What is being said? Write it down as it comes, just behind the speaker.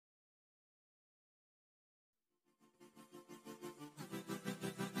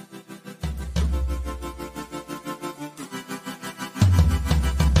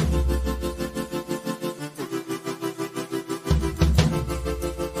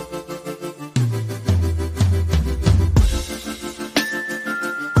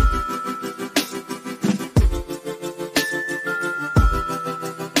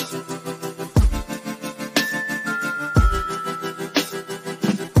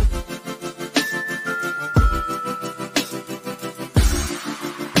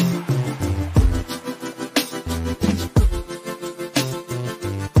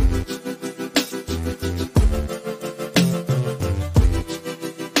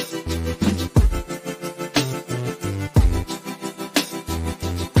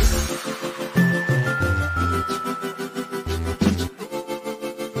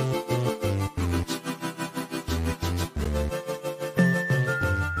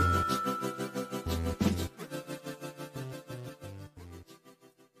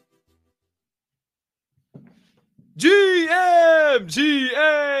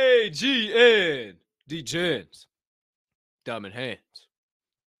DMGAGN, D-Gens, Diamond Hands,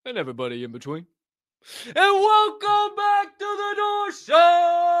 and everybody in between. And welcome back to the Door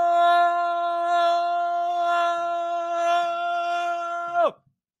Show!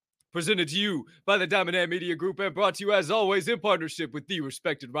 Presented to you by the Diamond Hand Media Group and brought to you, as always, in partnership with the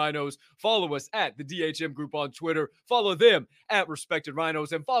Respected Rhinos. Follow us at the DHM Group on Twitter. Follow them at Respected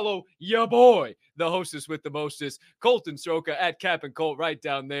Rhinos. And follow ya boy, the hostess with the mostest, Colton Stroka at Cap and Colt right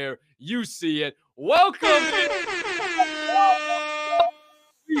down there. You see it. Welcome,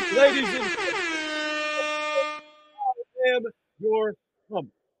 ladies and gentlemen. I am your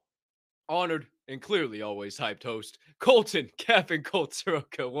honored and clearly always hyped host, Colton, Cap, and Colt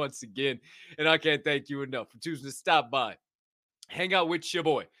Soroka once again. And I can't thank you enough for choosing to stop by, hang out with your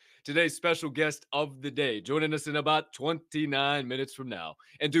boy, today's special guest of the day, joining us in about 29 minutes from now,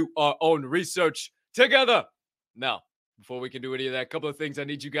 and do our own research together. Now, before we can do any of that, a couple of things I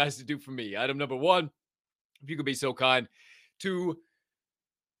need you guys to do for me. Item number one, if you could be so kind to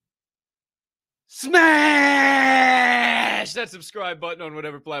smash that subscribe button on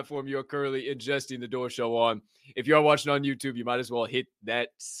whatever platform you're currently ingesting the Door Show on. If you are watching on YouTube, you might as well hit that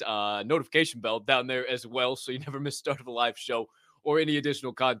notification bell down there as well, so you never miss start of a live show or any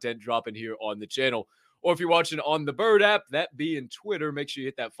additional content dropping here on the channel. Or if you're watching on the Bird app, that being Twitter, make sure you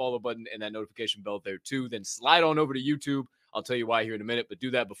hit that follow button and that notification bell there too. Then slide on over to YouTube. I'll tell you why here in a minute, but do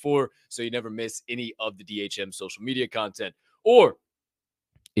that before so you never miss any of the DHM social media content. Or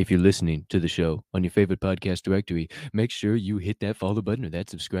if you're listening to the show on your favorite podcast directory, make sure you hit that follow button or that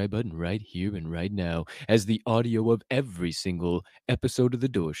subscribe button right here and right now, as the audio of every single episode of The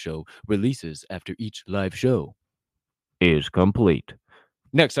Door Show releases after each live show is complete.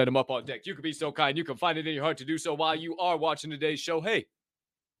 Next item up on deck. You can be so kind. You can find it in your heart to do so while you are watching today's show. Hey,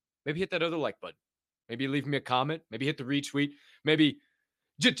 maybe hit that other like button. Maybe leave me a comment. Maybe hit the retweet. Maybe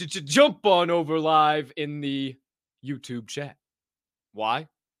jump on over live in the YouTube chat. Why?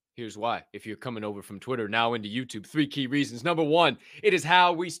 Here's why. If you're coming over from Twitter now into YouTube, 3 key reasons. Number one, it is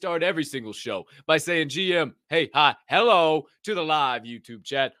how we start every single show by saying GM, hey, hi, hello to the live YouTube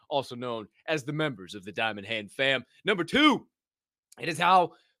chat, also known as the members of the Diamond Hand fam. Number two, it is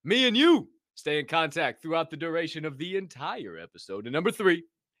how me and you stay in contact throughout the duration of the entire episode. And number three,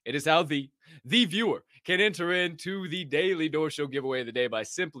 it is how the viewer can enter into the daily Door Show giveaway of the day by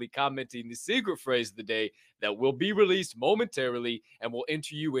simply commenting the secret phrase of the day that will be released momentarily and will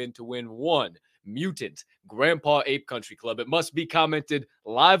enter you in to win one Mutant Grandpa Ape Country Club. It must be commented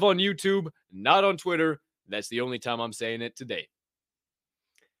live on YouTube, not on Twitter. That's the only time I'm saying it today.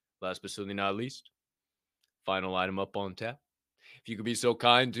 Last but certainly not least, final item up on tap. If you could be so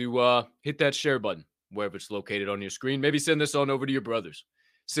kind to hit that share button wherever it's located on your screen. Maybe send this on over to your brothers,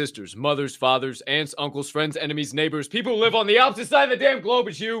 sisters, mothers, fathers, aunts, uncles, friends, enemies, neighbors, people who live on the opposite side of the damn globe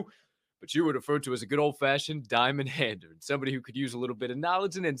as you, but you were referred to as a good old-fashioned diamond hander, and somebody who could use a little bit of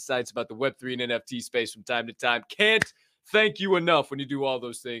knowledge and insights about the Web3 and NFT space from time to time. Can't thank you enough when you do all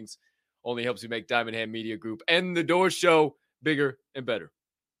those things. Only helps you make Diamond Hand Media Group and the Door Show bigger and better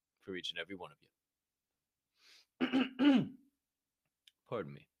for each and every one of you.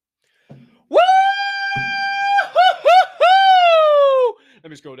 Pardon me. Woo! Let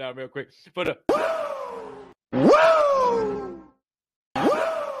me scroll down real quick. For the woo! Woo!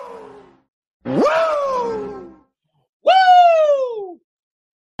 Woo!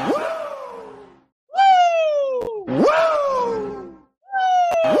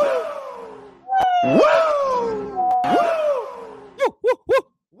 Woo!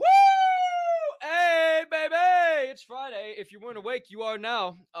 Woo! Hey, baby! It's Friday. If you weren't awake, you are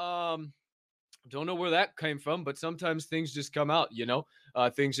now. Don't know where that came from, but sometimes things just come out, you know?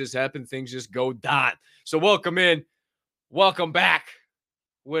 Things just happen. Things just go down. So welcome in. Welcome back.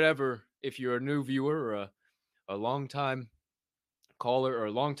 Whatever, if you're a new viewer or a long-time caller or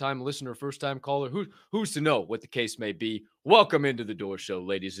a long-time listener, first-time caller, who's to know what the case may be? Welcome into the Door Show,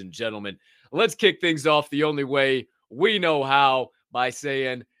 ladies and gentlemen. Let's kick things off the only way we know how, by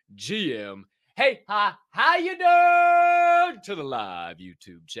saying GM. Hey, hi, how you doing? To the live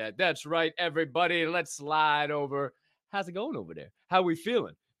YouTube chat. That's right, everybody. Let's slide over. How's it going over there? How we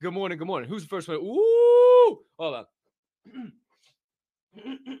feeling? Good morning, good morning. Who's the first one? Ooh! Hold on.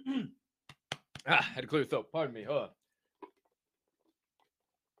 Had to clear the throat. Pardon me. Hold on.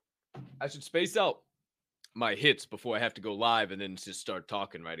 I should space out my hits before I have to go live and then just start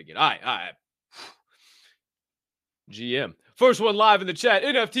talking right again. All right. GM. First one live in the chat.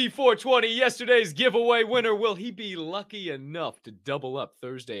 NFT 420, yesterday's giveaway winner. Will he be lucky enough to double up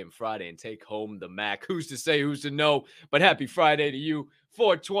Thursday and Friday and take home the Mac? Who's to say, who's to know? But happy Friday to you.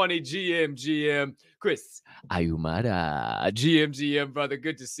 420 GM. Chris Ayumara. GM, brother.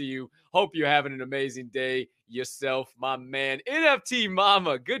 Good to see you. Hope you're having an amazing day yourself, my man. NFT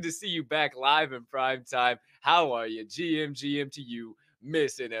Mama. Good to see you back live in prime time. How are you? GM to you,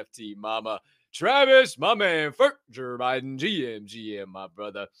 Miss NFT Mama. Travis, my man, Joe Biden, GM, my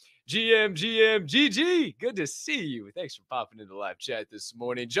brother. GG. Good to see you. Thanks for popping into the live chat this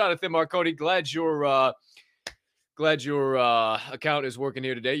morning. Jonathan Marconi, glad your account is working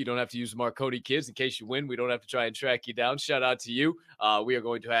here today. You don't have to use the Marconi kids in case you win. We don't have to try and track you down. Shout out to you. We are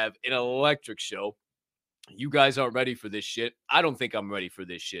going to have an electric show. You guys aren't ready for this shit. I don't think I'm ready for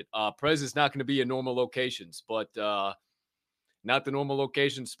this shit. Prez is not going to be in normal locations, but not the normal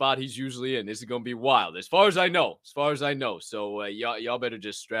location spot he's usually in. This is going to be wild, as far as I know. So y'all better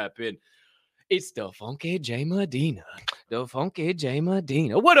just strap in. It's the Funky J Medina.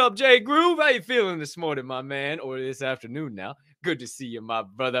 What up, J Groove? How you feeling this morning, my man? Or this afternoon now. Good to see you, my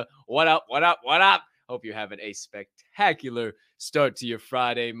brother. What up? Hope you're having a spectacular start to your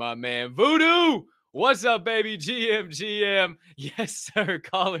Friday, my man. Voodoo! What's up, baby? GM. Yes, sir.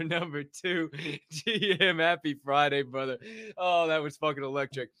 Caller number 2. GM, happy Friday, brother. Oh, that was fucking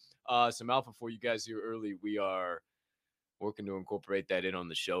electric. Some alpha for you guys here early. We are working to incorporate that in on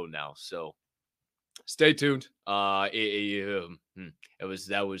the show now. So stay tuned. That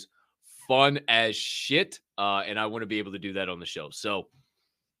was fun as shit. And I want to be able to do that on the show. So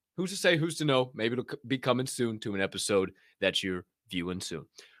who's to say, who's to know? Maybe it'll be coming soon to an episode that you're viewing soon.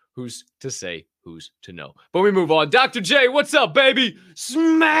 Who's to say, who's to know? But we move on. Dr. J, what's up, baby?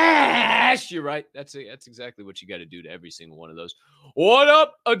 Smash! You're right. That's exactly what you got to do to every single one of those. What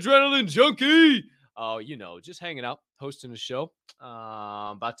up, adrenaline junkie? Oh, just hanging out, hosting a show.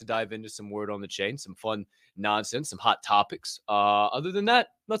 About to dive into some word on the chain, some fun nonsense, some hot topics. Other than that,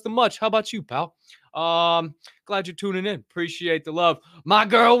 nothing much. How about you, pal? Glad you're tuning in. Appreciate the love. My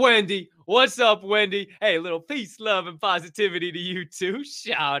girl, Wendy. What's up, Wendy? Hey, little peace, love, and positivity to you too.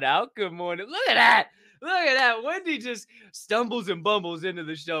 Shout out. Good morning. Look at that. Wendy just stumbles and bumbles into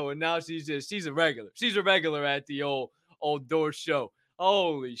the show, and now she's a regular. She's a regular at the old door show.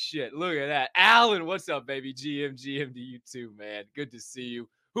 Holy shit. Look at that. Alan, what's up, baby? GM to you too, man. Good to see you.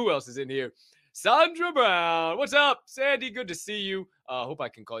 Who else is in here? Sandra Brown. What's up, Sandy? Good to see you. Hope I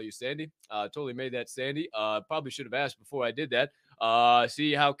can call you Sandy. Totally made that Sandy. Probably should have asked before I did that.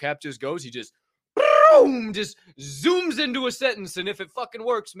 See how Cap just goes? He just boom, just zooms into a sentence, and if it fucking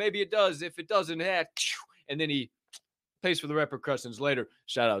works, maybe it does. If it doesn't, and then he pays for the repercussions later.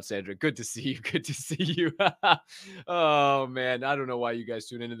 Shout out, Sandra. Good to see you. Oh, man. I don't know why you guys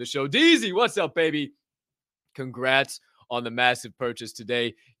tune into the show. Deezy, what's up, baby? Congrats on the massive purchase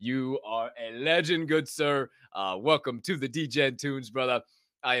today. You are a legend, good sir. Welcome to the DGen Tunes, brother.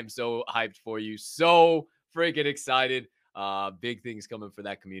 I am so hyped for you. So freaking excited. Big things coming for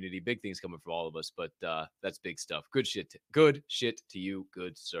that community. Big things coming for all of us, but that's big stuff. Good shit to you,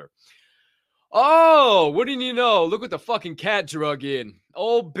 good sir. Oh, what didn't you know? Look what the fucking cat drug in.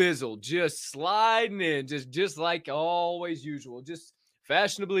 Old Bizzle just sliding in, just like always usual, just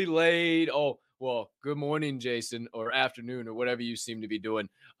fashionably laid. Oh, well, good morning, Jason, or afternoon, or whatever you seem to be doing.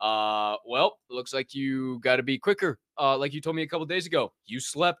 Well, looks like you got to be quicker. Like you told me a couple days ago, you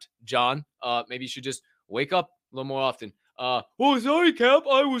slept, John. Maybe you should just wake up a little more often. Oh, sorry, Cap,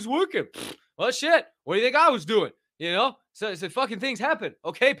 I was working. Well, shit. What do you think I was doing? So fucking things happen.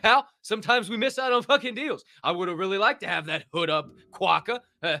 Okay, pal? Sometimes we miss out on fucking deals. I would have really liked to have that hood up Quokka.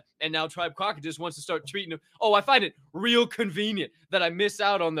 And now Tribe Quokka just wants to start treating him. Oh, I find it real convenient that I miss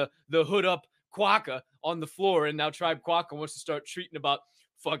out on the hood up Quokka on the floor. And now Tribe Quokka wants to start treating about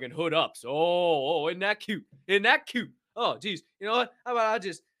fucking hood ups. Oh, isn't that cute? Oh, geez. You know what? How about I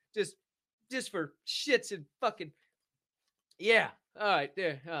just for shits and fucking, yeah. All right,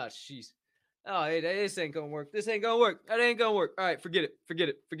 there. Oh, jeez. Oh, hey, this ain't gonna work. That ain't gonna work. All right, forget it.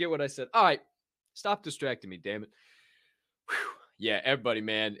 Forget what I said. All right, stop distracting me, damn it. Whew. Yeah, everybody,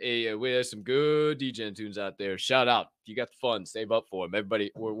 man. Hey, there's some good DGen tunes out there. Shout out. If you got the funds, save up for them. Everybody,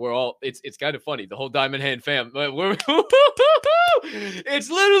 we're all, it's kind of funny. The whole Diamond Hand fam, it's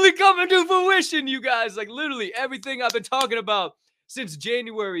literally coming to fruition, you guys. Like literally everything I've been talking about since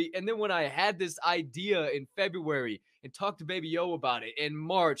January. And then when I had this idea in February and talked to Baby Yo about it in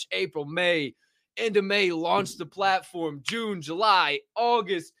March, April, May, end of May, launched the platform, June, July,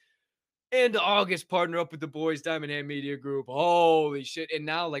 August, end of August, partner up with the boys, Diamond Hand Media Group. Holy shit. And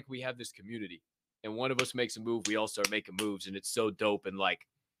now like we have this community and one of us makes a move, we all start making moves and it's so dope. And like,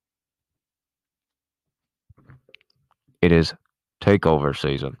 It is takeover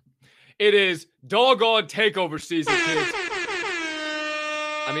season. It is doggone takeover season, kids.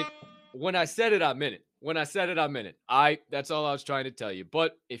 I mean, when I said it, I meant it. When I said it, I meant it. That's all I was trying to tell you.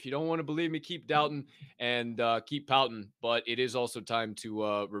 But if you don't want to believe me, keep doubting and keep pouting. But it is also time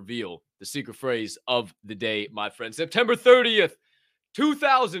to reveal the secret phrase of the day, my friend. September 30th,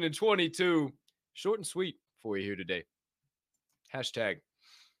 2022. Short and sweet for you here today. Hashtag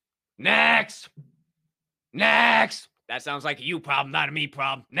next. Next. That sounds like a you problem, not a me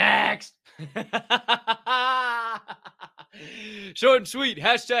problem. Next. Short and sweet.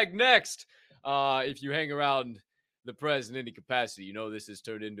 Hashtag next. If you hang around the Prez in any capacity, you know this has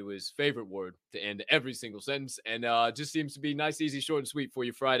turned into his favorite word to end every single sentence. And just seems to be nice, easy, short, and sweet for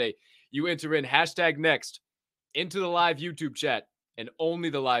you Friday. You enter in hashtag next into the live YouTube chat and only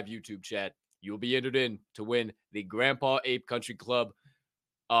the live YouTube chat. You'll be entered in to win the Grandpa Ape Country Club,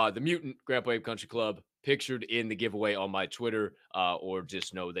 the Mutant Grandpa Ape Country Club, pictured in the giveaway on my Twitter, or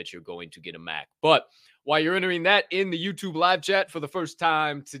just know that you're going to get a Mac. But while you're entering that in the YouTube live chat for the first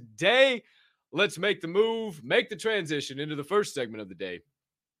time today, let's make the move, make the transition into the first segment of the day.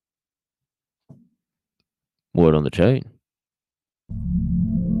 Word on the chain.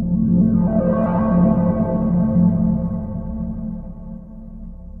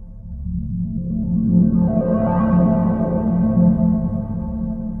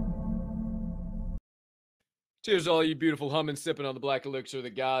 Cheers to all you beautiful humming, sipping on the black elixir of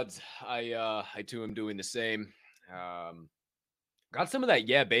the gods. I too am doing the same. Got some of that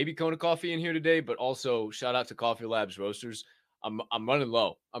Yeah Baby Kona coffee in here today, but also shout out to Coffee Labs Roasters. I'm running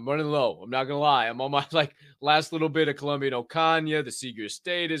low. I'm not gonna lie. I'm on my last little bit of Colombian Ocaña. The Seeger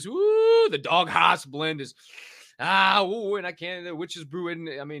Estate is the Dog Haas blend is and I can't. The Witch's Brew.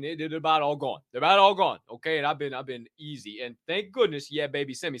 I mean, it's about all gone. They're about all gone. Okay, and I've been easy, and thank goodness Yeah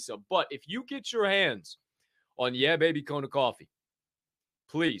Baby sent me some. But if you get your hands on Yeah Baby Kona coffee,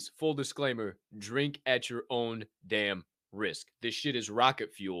 please, full disclaimer, drink at your own damn risk. This shit is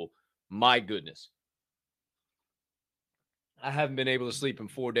rocket fuel. My goodness. I haven't been able to sleep in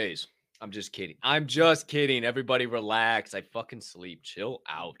 4 days. I'm just kidding. Everybody relax. I fucking sleep. Chill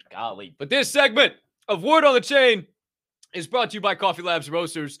out. Golly. But this segment of Word on the Chain is brought to you by Coffee Labs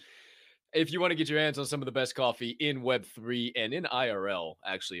Roasters. If you want to get your hands on some of the best coffee in Web3 and in IRL,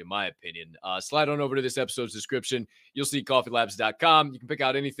 actually, in my opinion, slide on over to this episode's description. You'll see coffeelabs.com. You can pick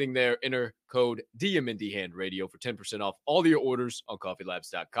out anything there. Enter code DMNDHandRadio for 10% off all of your orders on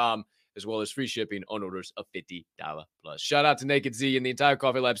coffeelabs.com, as well as free shipping on orders of $50 plus. Shout out to Naked Z and the entire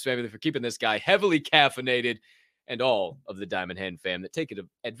Coffee Labs family for keeping this guy heavily caffeinated, and all of the Diamond Hand fam that take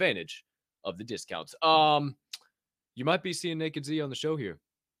advantage of the discounts. You might be seeing Naked Z on the show here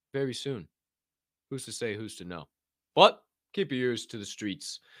very soon. Who's to say, who's to know? But keep your ears to the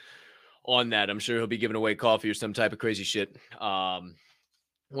streets on that. I'm sure he'll be giving away coffee or some type of crazy shit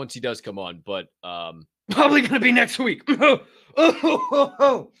once he does come on. But probably going to be next week.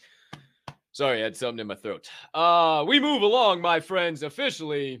 Sorry, I had something in my throat. We move along, my friends,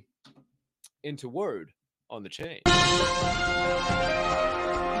 officially into Word on the Chain.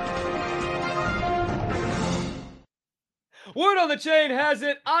 Word on the Chain has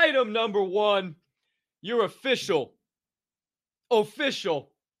it. Item number 1. Your official Ethereum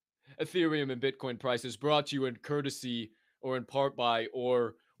and Bitcoin prices brought to you in courtesy or in part by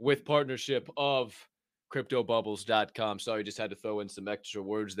or with partnership of CryptoBubbles.com. Sorry, just had to throw in some extra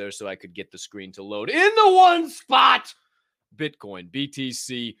words there so I could get the screen to load in the one spot. Bitcoin,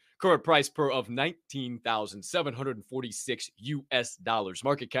 BTC, current price per of $19,746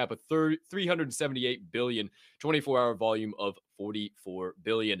 market cap of 378 billion, 24-hour volume of 44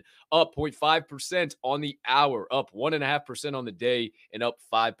 billion, up 0.5% on the hour, up 1.5% on the day, and up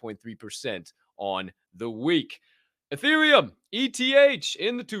 5.3% on the week. Ethereum, ETH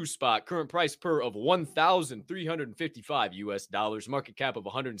in the 2 spot, current price per of $1,355, market cap of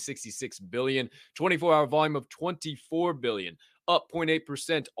 166 billion, 24-hour volume of 24 billion, up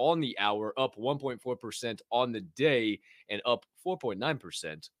 0.8% on the hour, up 1.4% on the day, and up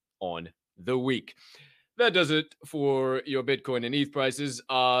 4.9% on the week. That does it for your Bitcoin and ETH prices.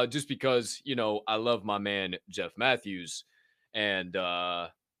 Just because, I love my man, Jeff Matthews, and,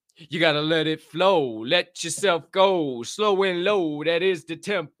 you gotta let it flow. Let yourself go. Slow and low. That is the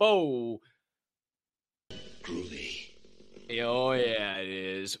tempo. Groovy. Oh, yeah, it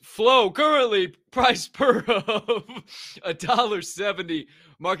is. Flow, currently price per of $1.70.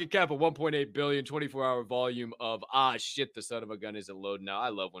 Market cap of 1.8 billion. 24-hour volume of, shit, the son of a gun isn't loading now. I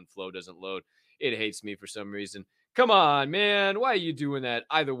love when Flow doesn't load. It hates me for some reason. Come on, man. Why are you doing that?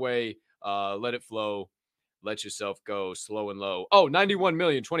 Either way, let it flow. Let yourself go, slow and low. 91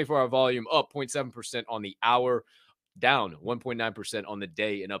 million, 24-hour volume, up 0.7% on the hour, down 1.9% on the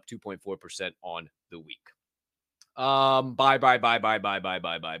day and up 2.4% on the week. Buy.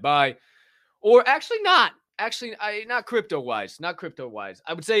 Or actually not. Actually, not crypto-wise. Not crypto-wise.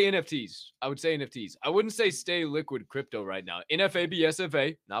 I would say NFTs. I wouldn't say stay liquid crypto right now. NFAB,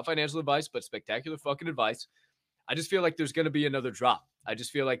 SFA, not financial advice, but spectacular fucking advice. I just feel like there's going to be another drop. I just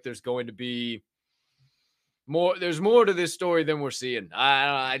feel like there's going to be more. There's more to this story than we're seeing.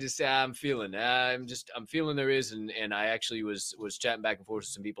 I'm feeling there is. And I actually was chatting back and forth with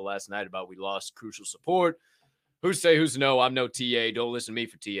some people last night about we lost crucial support. Who's say, who's no? I'm no TA. Don't listen to me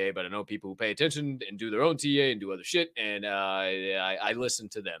for TA, but I know people who pay attention and do their own TA and do other shit, and I listen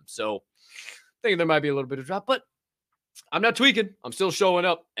to them. So thinking there might be a little bit of drop, but I'm not tweaking. I'm still showing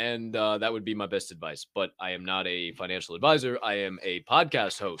up, and that would be my best advice. But I am not a financial advisor. I am a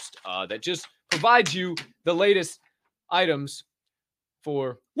podcast host that just provides you the latest items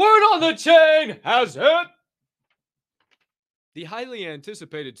for Word on the Chain has it. The highly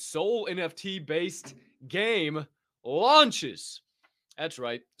anticipated Soul NFT-based game launches. That's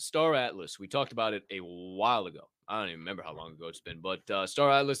right, Star Atlas. We talked about it a while ago. I don't even remember how long ago it's been, but Star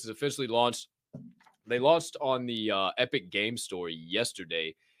Atlas is officially launched. They launched on the Epic Game Store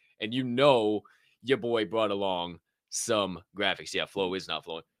yesterday, and you know your boy brought along some graphics. Yeah, flow is not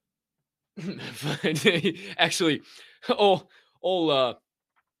flowing. Actually,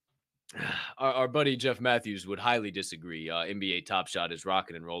 our buddy Jeff Matthews would highly disagree. NBA Top Shot is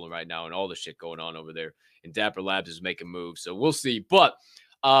rocking and rolling right now, and all the shit going on over there. And Dapper Labs is making moves, so we'll see. But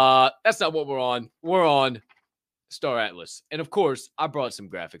that's not what we're on. We're on Star Atlas, and of course, I brought some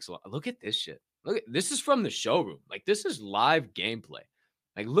graphics. Look at this shit. This is from the showroom. Like, this is live gameplay.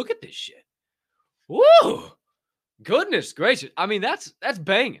 Like, look at this shit. Woo! Goodness gracious. I mean, that's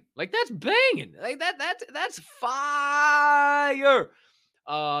banging. Like, that's banging. Like, that's fire.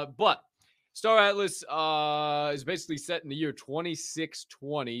 But Star Atlas is basically set in the year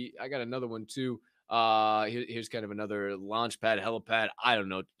 2620. I got another one too. Here's kind of another launch pad, helipad. I don't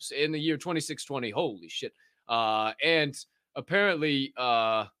know. In the year 2620. Holy shit. And apparently,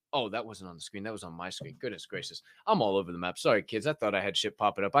 oh, that wasn't on the screen. That was on my screen. Goodness gracious. I'm all over the map. Sorry, kids. I thought I had shit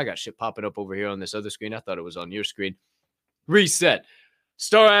popping up. I got shit popping up over here on this other screen. I thought it was on your screen. Reset.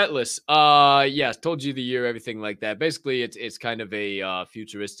 Star Atlas. Yes, told you the year, everything like that. Basically, it's kind of a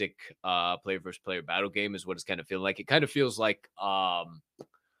futuristic player versus player battle game is what it's kind of feeling like. It kind of feels like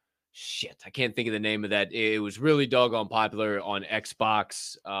shit. I can't think of the name of that. It was really doggone popular on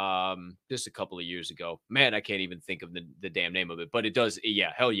Xbox just a couple of years ago. Man, I can't even think of the damn name of it, but it does.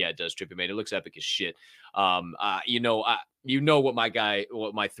 Yeah, hell yeah, it does. Trippy mate. It looks epic as shit. You know what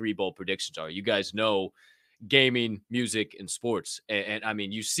my 3 bowl predictions are. You guys know gaming, music, and sports. And I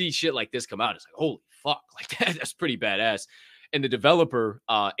mean, you see shit like this come out. It's like, holy fuck, like that's pretty badass. And the developer,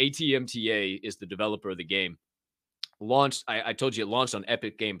 ATMTA, is the developer of the game. Launched, I told you it launched on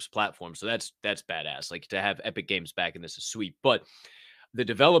Epic Games platform. So that's badass. Like, to have Epic Games back in this is sweet. But the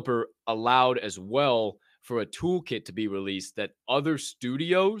developer allowed as well for a toolkit to be released that other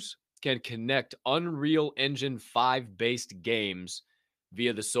studios can connect Unreal Engine 5 based games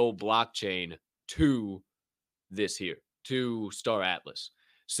via the Soul blockchain to this here, to Star Atlas.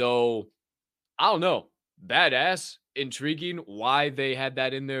 So I don't know, badass, intriguing why they had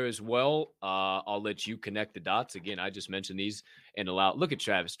that in there as well. I'll let you connect the dots. Again, I just mentioned these and allow. Look at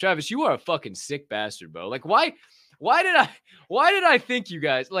Travis. Travis, you are a fucking sick bastard, bro. Like, why did I think you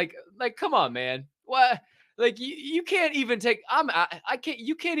guys like come on, man. Why? Like, you can't even take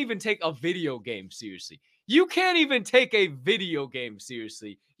you can't even take a video game seriously. You can't even take a video game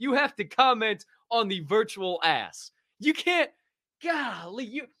seriously. You have to comment on the virtual ass. You can't.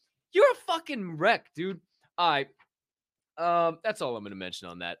 Golly, you're a fucking wreck, dude. All right. That's all I'm gonna mention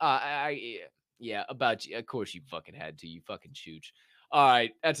on that. Yeah, about you. Of course you fucking had to. You fucking chooch. All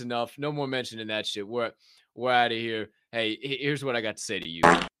right, that's enough. No more mentioning that shit. We're out of here. Hey, here's what I got to say to you.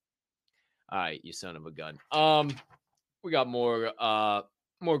 All right, you son of a gun. We got more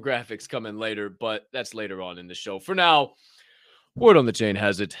graphics coming later, but that's later on in the show. For now, Word on the Chain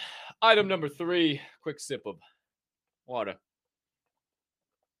has it. Item number 3, quick sip of water.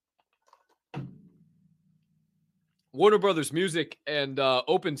 Warner Brothers Music and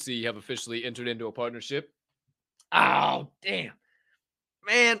OpenSea have officially entered into a partnership. Oh, damn.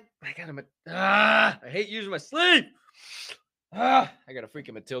 Man, I got him. I hate using my sleeve. I got a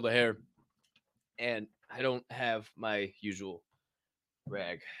freaking Matilda hair. And I don't have my usual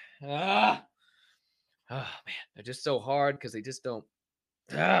rag. Oh, man. They're just so hard because they just don't.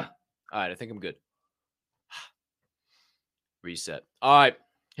 All right, I think I'm good. Reset. All right,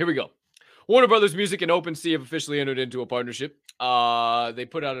 here we go. Warner Brothers Music and OpenSea have officially entered into a partnership. They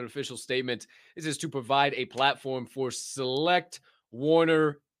put out an official statement. This is to provide a platform for select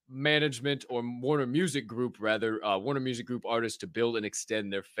Warner management or Warner Music Group, rather, Warner Music Group artists to build and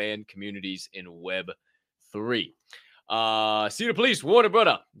extend their fan communities in Web3. See the police, Warner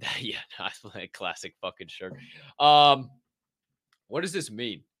Brother. Yeah, classic fucking shirt. What does this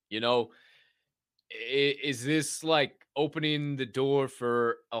mean? You know, is this like opening the door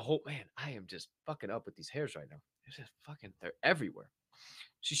for a whole man? I am just fucking up with these hairs right now. They're just fucking, they're everywhere.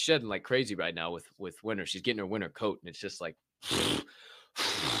 She's shedding like crazy right now with winter. She's getting her winter coat, and it's just like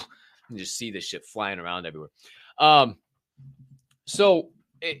you just see this shit flying around everywhere. So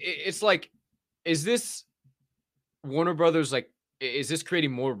it's like, is this Warner Brothers like? Is this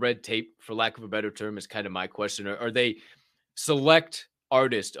creating more red tape, for lack of a better term? Is kind of my question. Or are they select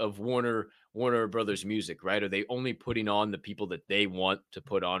artists of Warner Brothers Music, right? Are they only putting on the people that they want to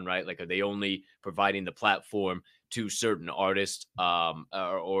put on, right? Like, are they only providing the platform to certain artists,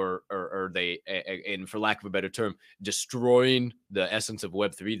 or are they, and for lack of a better term, destroying the essence of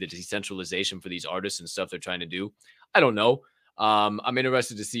Web3, the decentralization for these artists and stuff they're trying to do? I don't know. I'm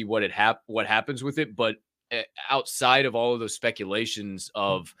interested to see what happens with it, but outside of all of those speculations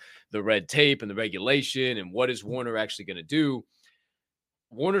of the red tape and the regulation and what is Warner actually going to do,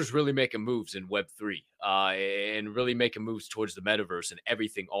 Warner's really making moves in Web3, and really making moves towards the metaverse and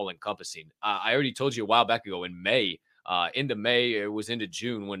everything all encompassing. I already told you a while back ago in May, into May, it was into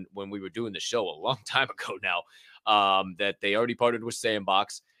June when we were doing the show a long time ago now, that they already partnered with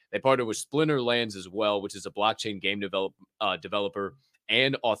Sandbox. They partnered with Splinter Lands as well, which is a blockchain game developer,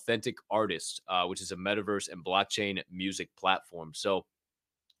 and Authentic Artist, which is a metaverse and blockchain music platform. So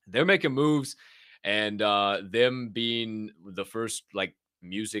they're making moves, and them being the first like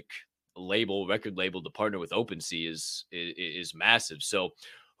music record label to partner with OpenSea is massive. So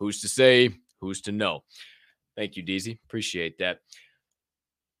who's to say, who's to know? Thank you, DZ. Appreciate that.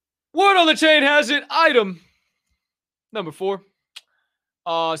 Word on the chain has it. Item number 4.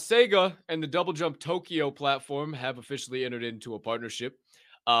 Sega and the Double Jump Tokyo platform have officially entered into a partnership.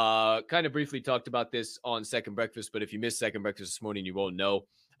 Kind of briefly talked about this on Second Breakfast, but if you missed Second Breakfast this morning, you won't know.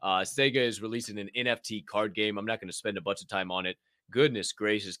 Sega is releasing an NFT card game. I'm not going to spend a bunch of time on it. Goodness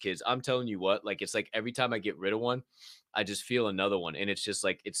gracious, kids. I'm telling you what, like, it's like every time I get rid of one, I just feel another one. And it's just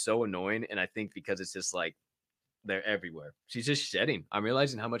like, it's so annoying. And I think because it's just like, they're everywhere. She's just shedding. I'm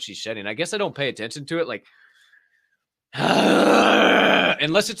realizing how much she's shedding. I guess I don't pay attention to it. Like,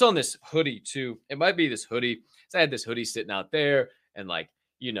 unless it's on this hoodie too. It might be this hoodie. So I had this hoodie sitting out there, and like,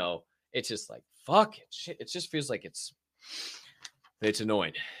 you know, it's just like, fuck it. Shit. It just feels like it's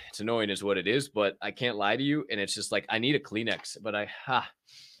annoying. It's annoying is what it is, but I can't lie to you. And it's just like, I need a Kleenex, but I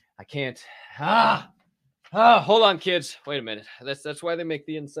can't. Hold on, kids. Wait a minute. That's why they make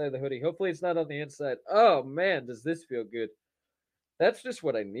the inside of the hoodie. Hopefully it's not on the inside. Oh man, does this feel good? That's just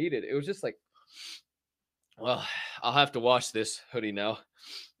what I needed. It was just like, well, I'll have to wash this hoodie now.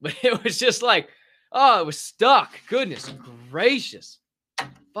 But it was just like, oh, it was stuck. Goodness gracious.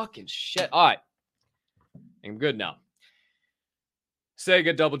 Fucking shit. All right. I'm good now.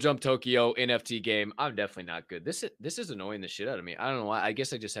 Sega Double Jump Tokyo NFT game. I'm definitely not good. This is annoying the shit out of me. I don't know why. I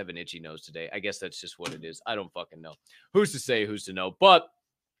guess I just have an itchy nose today. I guess that's just what it is. I don't fucking know. Who's to say, who's to know? But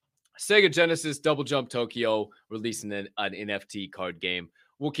Sega Genesis Double Jump Tokyo releasing an NFT card game.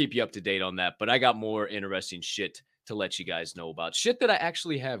 We'll keep you up to date on that. But I got more interesting shit to let you guys know about. Shit that I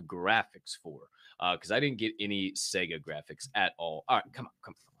actually have graphics for. Because I didn't get any Sega graphics at all. All right, come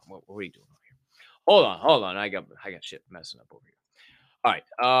on. What are you doing over here? Hold on. I got shit messing up over here. All right.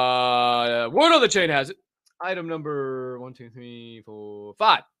 Word on the chain has it. Item number 1, 2, 3, 4,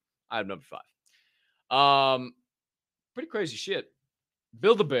 5. Item number 5. Pretty crazy shit.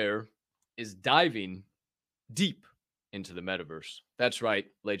 Build-A-Bear is diving deep into the metaverse. That's right,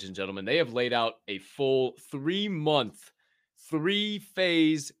 ladies and gentlemen. They have laid out a full 3-month,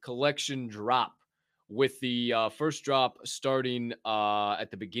 3-phase collection drop, with the first drop starting at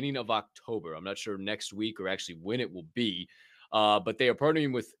the beginning of October. I'm not sure next week or actually when it will be. But they are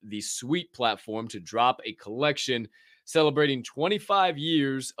partnering with the Sweet platform to drop a collection celebrating 25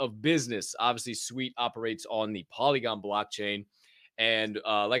 years of business. Obviously, Sweet operates on the Polygon blockchain. And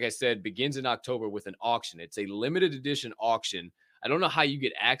like I said, begins in October with an auction. It's a limited edition auction. I don't know how you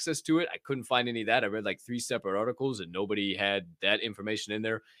get access to it. I couldn't find any of that. I read like 3 separate articles and nobody had that information in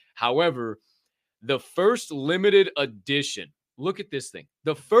there. However, the first limited edition, look at this thing.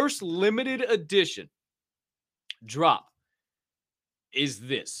 The first limited edition drop is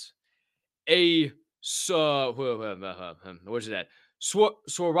this. Where's it at?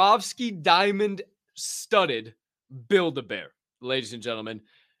 Swarovski diamond studded Build-A-Bear, ladies and gentlemen.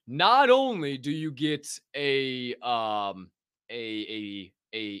 not only do you get a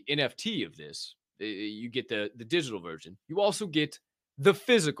NFT of this, you get the digital version. You also get the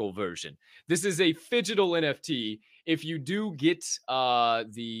physical version. This is a phygital NFT. If you do get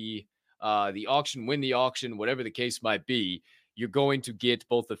the auction, win the auction, whatever the case might be, you're going to get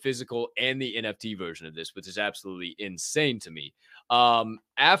both the physical and the NFT version of this, which is absolutely insane to me.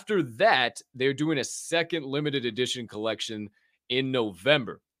 After that, they're doing a second limited edition collection in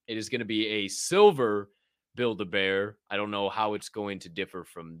November. It is going to be a silver Build-A-Bear. I don't know how it's going to differ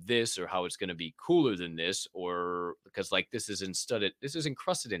from this or how it's going to be cooler than this, or because like this is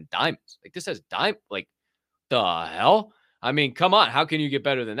encrusted in diamonds. Like this has like the hell? I mean, come on, how can you get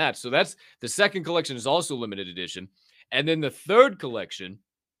better than that? So that's the second collection is also limited edition. And then the third collection,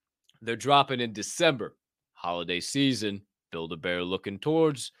 they're dropping in December, holiday season. Build-A-Bear looking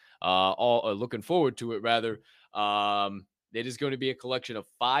towards, looking forward to it rather. It is going to be a collection of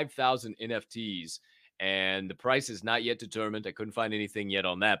 5,000 NFTs, and the price is not yet determined. I couldn't find anything yet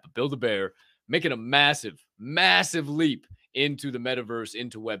on that, but Build-A-Bear making a massive, massive leap into the metaverse,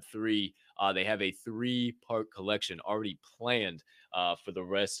 into Web3. They have a 3-part collection already planned for the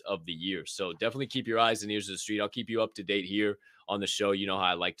rest of the year. So definitely keep your eyes and ears to the street. I'll keep you up to date here on the show. You know how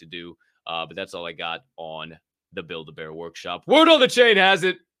I like to do. But that's all I got on the Build-A-Bear workshop. Word on the chain has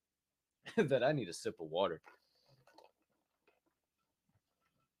it that I need a sip of water.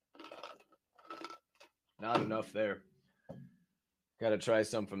 Not enough there. Got to try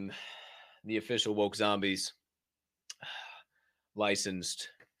some from the official Woke Zombies licensed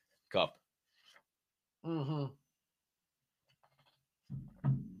cup. I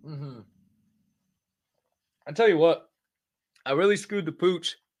tell you what, I really screwed the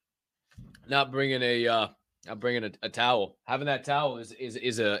pooch not bringing a towel. Having that towel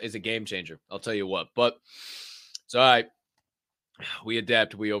is a game changer. I'll tell you what. But it's all right. We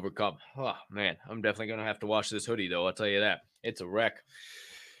adapt, we overcome. Oh man, I'm definitely gonna have to wash this hoodie though. I'll tell you that. It's a wreck.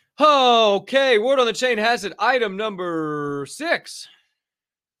 Okay, word on the chain has it. Item number 6.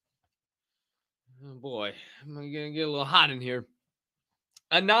 Oh boy, I'm gonna get a little hot in here.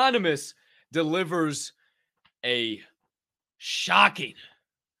 Anonymous delivers a shocking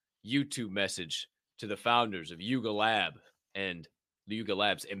YouTube message to the founders of Yuga Labs and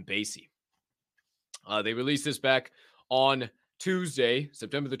Basie. They released this back on Tuesday,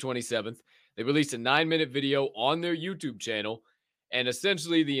 September the 27th. They released a 9-minute video on their YouTube channel, and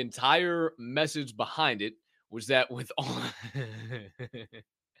essentially the entire message behind it was that with all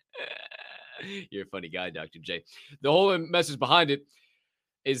you're a funny guy, Dr. J. The whole message behind it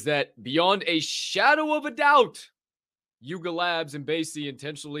is that beyond a shadow of a doubt, Yuga Labs and Basie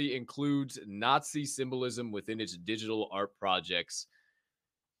intentionally includes Nazi symbolism within its digital art projects.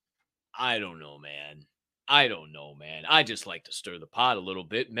 I don't know, man. I just like to stir the pot a little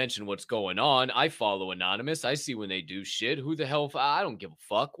bit, mention what's going on. I follow Anonymous. I see when they do shit. Who the hell? I don't give a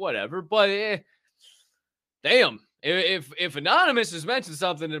fuck. Whatever. But damn, if Anonymous has mentioned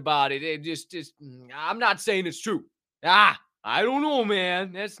something about it, I'm not saying it's true. I don't know,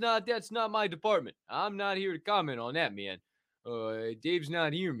 man. That's not my department. I'm not here to comment on that, man. Dave's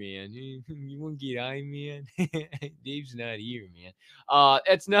not here, man. You want to get high, man? Dave's not here, man.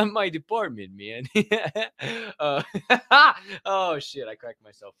 That's not my department, man. Oh shit, I cracked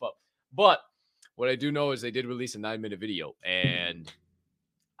myself up. But what I do know is they did release a 9-minute video, and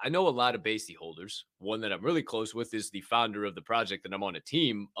I know a lot of Basie holders. One that I'm really close with is the founder of the project that I'm on a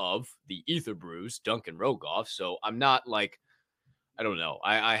team of, the Ether Brews, Duncan Rogoff. So I'm not like, I don't know.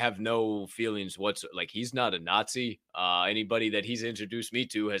 I have no feelings whatsoever. Like, he's not a Nazi. Anybody that he's introduced me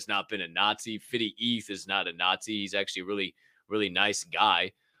to has not been a Nazi. Fitty Eth is not a Nazi. He's actually a really, really nice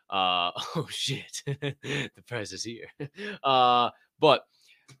guy. Oh, shit. The Prez is here. But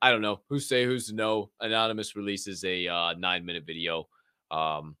I don't know. Who's say, who's to know? Anonymous releases a 9-minute video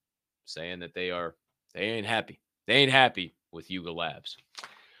saying that they ain't happy. They ain't happy with Yuga Labs.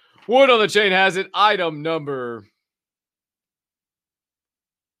 Word on the chain has it. Item number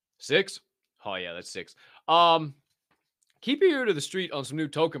 6. Oh yeah, that's 6. Keep your ear to the street on some new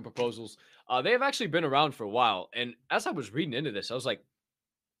token proposals. They have actually been around for a while, and as I was reading into this, I was like,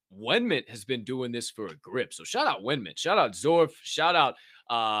 Wenmint has been doing this for a grip. So shout out Wenmint, shout out Zorf, shout out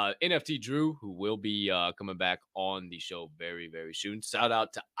NFT Drew, who will be coming back on the show very, very soon. Shout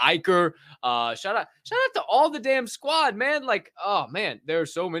out to Iker. Shout out to all the damn squad, man. Like, oh man, there are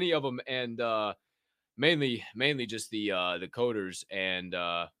so many of them, and mainly just the coders and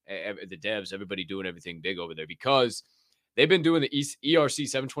the devs, everybody doing everything big over there, because they've been doing the ERC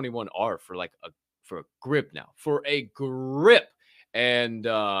 721R for a grip now, and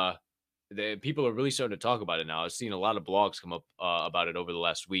people are really starting to talk about it now. I've seen a lot of blogs come up about it over the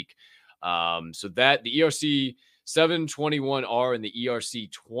last week. So that the ERC 721R and the ERC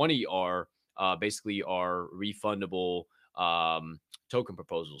 20R basically are refundable token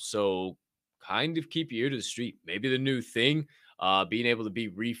proposals. So kind of keep your ear to the street. Maybe the new thing, being able to be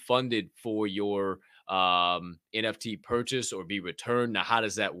refunded for your NFT purchase or be returned. Now, how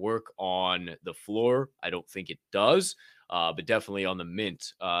does that work on the floor? I don't think it does, but definitely on the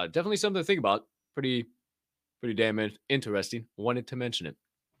mint. Definitely something to think about. Pretty damn interesting. Wanted to mention it.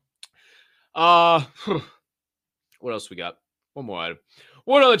 What else we got? One more item.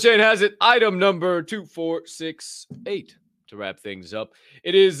 One other chain has it. Item number 2468 to wrap things up.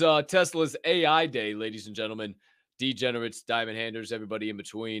 It is Tesla's AI day, ladies and gentlemen. Degenerates, diamond handers, everybody in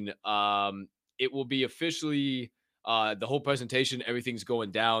between. It will be officially the whole presentation. Everything's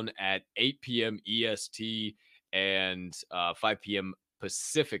going down at 8 p.m. EST and 5 p.m.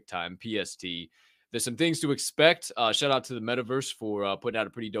 Pacific time, PST. There's some things to expect. Shout out to the Metaverse for putting out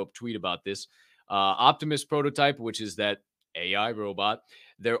a pretty dope tweet about this. Optimus prototype, which is that AI robot,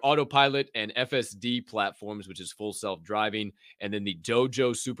 their autopilot and FSD platforms, which is full self-driving, and then the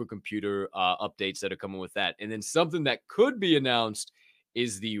Dojo supercomputer updates that are coming with that. And then something that could be announced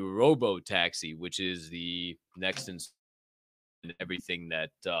is the Robo Taxi, which is the next in everything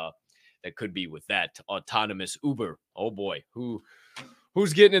that that could be with that autonomous Uber. Oh boy,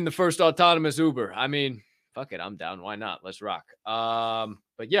 who's getting in the first autonomous Uber? I mean, fuck it, I'm down. Why not? Let's rock.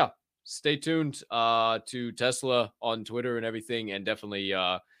 But yeah, stay tuned to Tesla on Twitter and everything, and definitely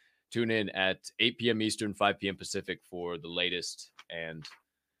tune in at 8 p.m. Eastern, 5 p.m. Pacific for the latest and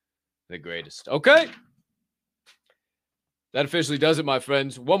the greatest. Okay. That officially does it, my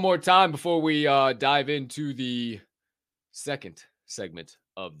friends. One more time before we dive into the second segment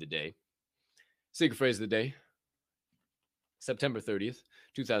of the day. Secret phrase of the day. September 30th,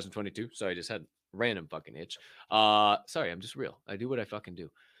 2022. Sorry, I just had random fucking itch. Sorry, I'm just real. I do what I fucking do.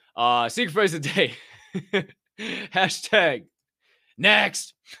 Secret phrase of the day. Hashtag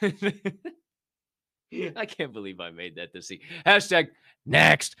next. I can't believe I made that this week. Hashtag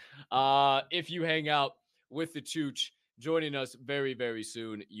next. If you hang out with the Chooch joining us very, very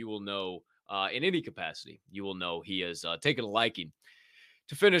soon, you will know in any capacity, you will know he has taken a liking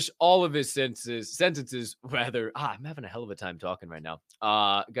to finish all of his sentences rather. I'm having a hell of a time talking right now.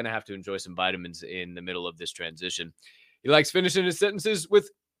 Gonna have to enjoy some vitamins in the middle of this transition. He likes finishing his sentences with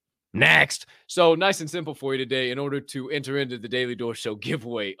next. So nice and simple for you today. In order to enter into the Daily Door Show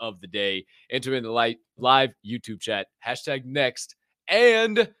giveaway of the day, enter in the live YouTube chat, hashtag next,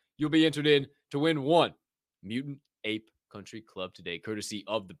 and you'll be entered in to win one Mutant Ape Country Club today, courtesy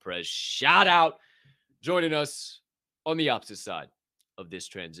of the Prez. Shout out joining us on the opposite side of this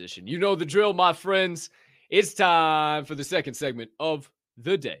transition. You know the drill, my friends. It's time for the second segment of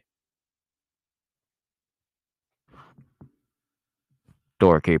the day.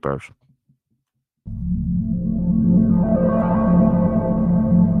 Doorkeepers.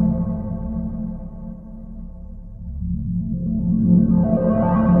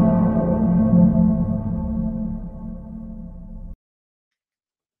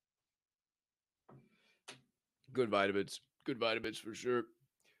 Good vitamins for sure.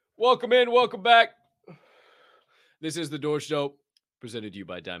 Welcome in, welcome back. This is the Door Show, presented to you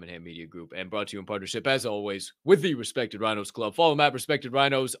by Diamond Hand Media Group and brought to you in partnership, as always, with the Respected Rhinos Club. Follow them at Respected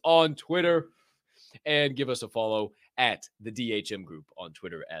Rhinos on Twitter and give us a follow at the DHM Group on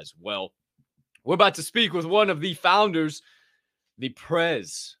Twitter as well. We're about to speak with one of the founders, the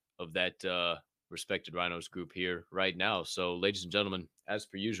Prez of that Respected Rhinos Group here right now. So, ladies and gentlemen, as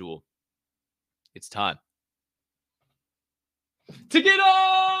per usual, it's time to get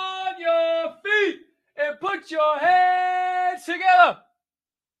on your feet and put your hands together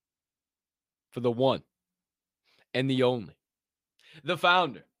for the one and the only, the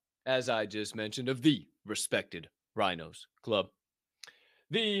founder, as I just mentioned, of the Respected Rhinos Club,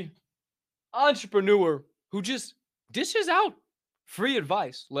 the entrepreneur who just dishes out free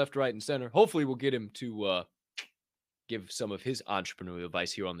advice left, right, and center. Hopefully we'll get him to give some of his entrepreneurial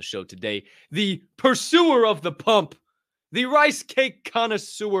advice here on the show today. The pursuer of the pump, the rice cake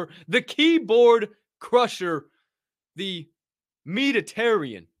connoisseur, the keyboard crusher, the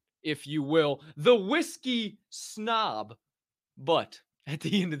meatitarian, if you will, the whiskey snob. But at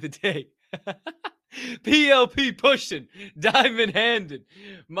the end of the day, PLP pushing, diamond handed,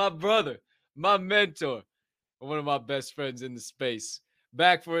 my brother, my mentor, one of my best friends in the space,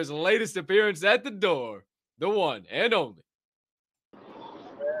 back for his latest appearance at the door, the one and only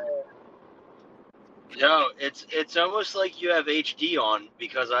Yo, it's almost like you have HD on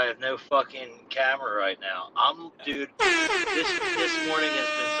because I have no fucking camera right now. Dude, this morning has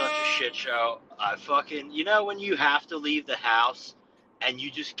been such a shit show. I fucking, when you have to leave the house and you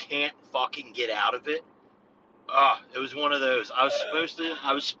just can't fucking get out of it. It was one of those. I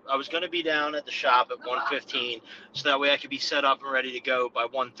was going to be down at the shop at 1:15, so that way I could be set up and ready to go by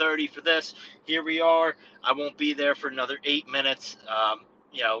 1:30 for this. Here we are. I won't be there for another 8 minutes.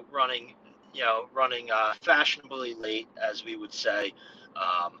 Running fashionably late, as we would say.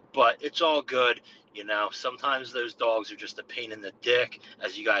 But it's all good. Sometimes those dogs are just a pain in the dick,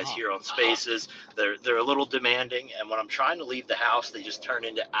 as you guys hear on Spaces. They're a little demanding, and when I'm trying to leave the house, they just turn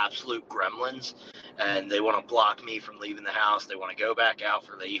into absolute gremlins, and they want to block me from leaving the house. They want to go back out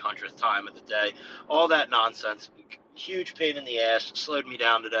for the 800th time of the day. All that nonsense. Huge pain in the ass. Slowed me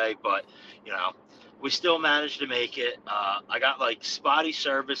down today, but we still managed to make it. I got like spotty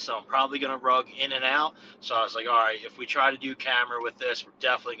service, so I'm probably going to rug in and out. So I was like, all right, if we try to do camera with this, we're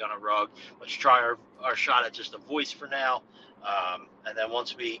definitely going to rug. Let's try our shot at just a voice for now. And then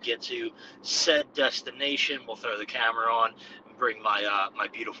once we get to said destination, we'll throw the camera on and bring my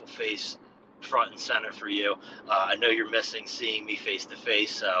beautiful face front and center for you. I know you're missing seeing me face to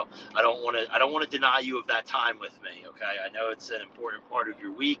face, so I don't want to deny you of that time with me. Okay, I know it's an important part of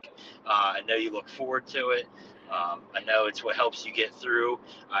your week. I know you look forward to it. I know it's what helps you get through.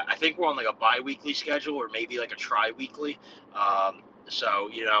 I think we're on like a bi-weekly schedule or maybe like a tri-weekly. So,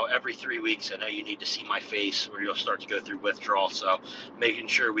 every 3 weeks, I know you need to see my face or you'll start to go through withdrawal. So making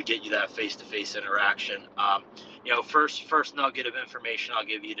sure we get you that face-to-face interaction. First nugget of information I'll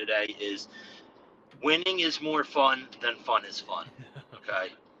give you today is winning is more fun than fun is fun.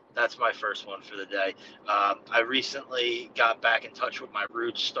 Okay. That's my first one for the day. I recently got back in touch with my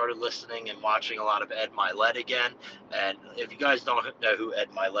roots, started listening and watching a lot of Ed Milet again. And if you guys don't know who Ed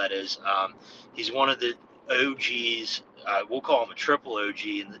Milet is, he's one of the OGs. We'll call him a triple OG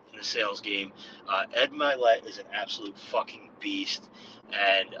in the sales game. Ed Milet is an absolute fucking beast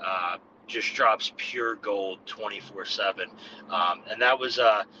and just drops pure gold 24/7. And that was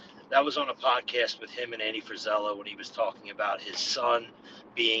on a podcast with him and Andy Frisella when he was talking about his son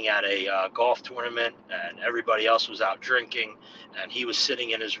being at a golf tournament and everybody else was out drinking and he was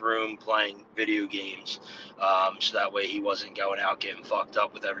sitting in his room playing video games, so that way he wasn't going out getting fucked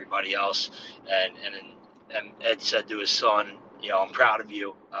up with everybody else. And Ed said to his son, I'm proud of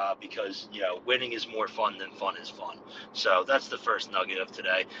you because winning is more fun than fun is fun. So that's the first nugget of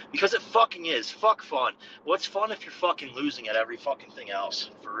today, because it fucking is. Fuck fun. What's fun if you're fucking losing at every fucking thing else?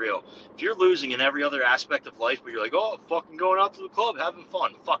 For real. If you're losing in every other aspect of life, but you're like, oh, fucking going out to the club, having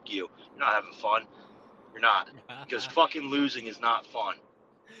fun. Fuck you. You're not having fun. You're not, because fucking losing is not fun.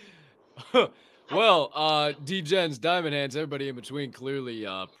 Well, D-Gens, Diamond Hands, everybody in between. Clearly,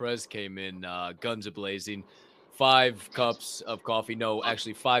 Prez came in guns a-blazing. 5 cups of coffee. No,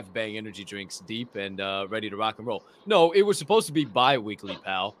 actually 5 Bang energy drinks deep and ready to rock and roll. No, it was supposed to be bi-weekly,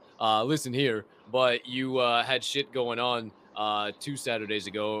 pal. Listen here, but you had shit going on 2 Saturdays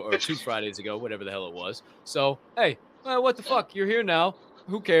ago or 2 Fridays ago, whatever the hell it was. So, hey, what the fuck? You're here now.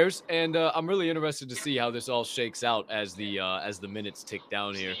 Who cares? And I'm really interested to see how this all shakes out as the minutes tick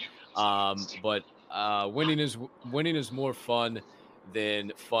down here. But winning is more fun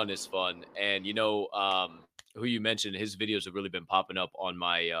than fun is fun. And who you mentioned, his videos have really been popping up on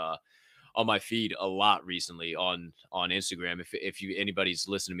my feed a lot recently on Instagram. If anybody's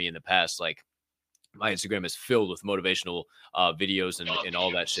listened to me in the past, like my Instagram is filled with motivational videos and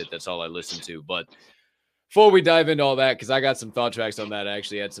all that shit. That's all I listen to. But before we dive into all that, because I got some thought tracks on that, I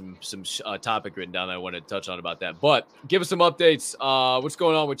actually had some topic written down that I wanted to touch on about that. But give us some updates. What's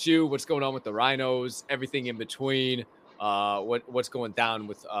going on with you? What's going on with the Rhinos? Everything in between. What's going down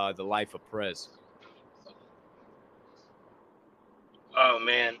with the life of Prez? Oh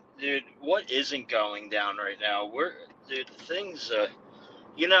man, dude, what isn't going down right now? Things.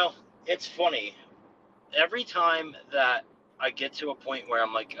 It's funny. Every time that I get to a point where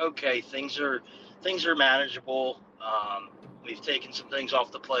I'm like, okay, things are manageable. We've taken some things off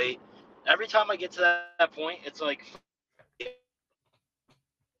the plate. Every time I get to that point, it's like,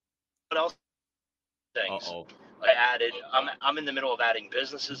 what else? Things. Uh-oh. I'm in the middle of adding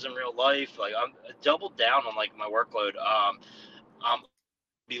businesses in real life. Like I'm doubled down on like my workload. I'm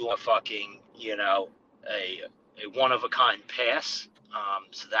be like fucking, a one of a kind pass.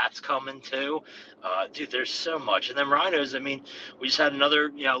 So that's coming too. Dude, there's so much. And then Rhinos, I mean, we just had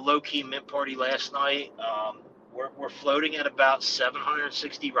another, low key mint party last night. We're floating at about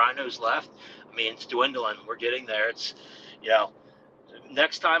 760 Rhinos left. I mean, it's dwindling. We're getting there. It's,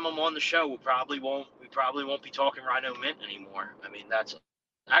 next time I'm on the show, we probably won't be talking Rhino Mint anymore. I mean, that's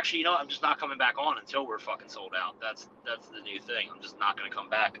Actually, you know, I'm just not coming back on until we're fucking sold out. That's the new thing. I'm just not going to come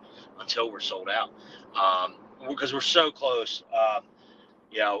back until we're sold out, because we're so close.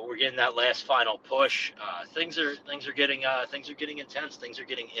 You know, we're getting that last final push. Things are getting intense. Things are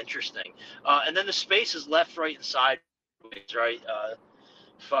getting interesting. And then the space is left, right, and sideways. Right.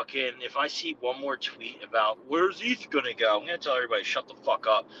 Fucking, if I see one more tweet about where's ETH gonna go, I'm gonna tell everybody shut the fuck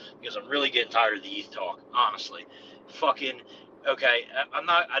up, because I'm really getting tired of the ETH talk. Honestly, fucking. Okay,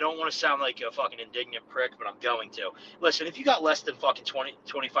 I don't want to sound like a fucking indignant prick, but I'm going to. Listen, if you got less than fucking 20,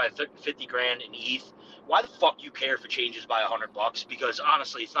 25, 50 grand in ETH, why the fuck you care if it changes by $100? Because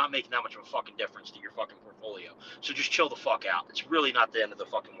honestly, it's not making that much of a fucking difference to your fucking portfolio. So just chill the fuck out. It's really not the end of the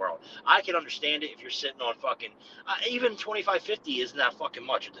fucking world. I can understand it if you're sitting on fucking, even 25, 50 isn't that fucking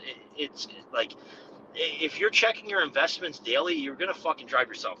much. It's like, if you're checking your investments daily, you're gonna fucking drive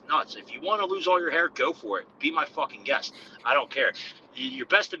yourself nuts. If you want to lose all your hair, go for it. Be my fucking guest. I don't care. Your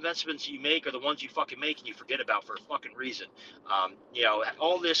best investments you make are the ones you fucking make and you forget about for a fucking reason. You know,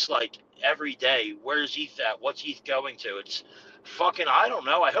 all this like every day, where's ETH at? What's ETH going to? It's fucking, I don't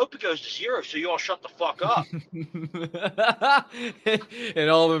know. I hope it goes to zero so you all shut the fuck up. And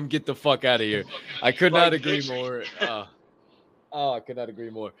all of them get the fuck out of here. I could not Like, agree more. I could not agree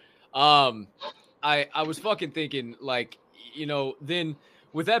more. I was fucking thinking, like, you know, then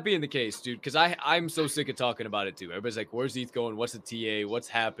with that being the case, dude, because I'm so sick of talking about it too. Everybody's like, where's ETH going? What's the TA? What's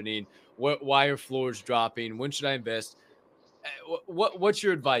happening? Why are floors dropping? When should I invest? What's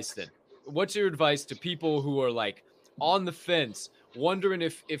your advice then? What's your advice to people who are like on the fence, wondering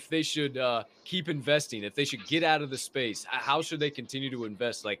if they should keep investing, if they should get out of the space? How should they continue to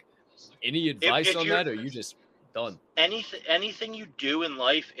invest? Like, any advice on that, or are you just done? Anything you do in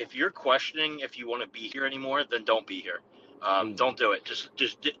life, if you're questioning if you want to be here anymore, then don't be here. Don't do it. Just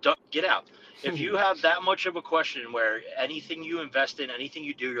don't, get out. If you have that much of a question where anything you invest in, anything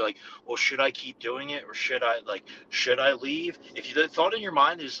you do, you're like, well, should I keep doing it, or should I leave? If you, the thought in your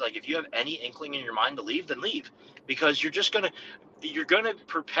mind is like, if you have any inkling in your mind to leave, then leave, because you're gonna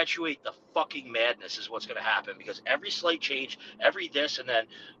perpetuate the fucking madness is what's gonna happen, because every slight change, every this, and then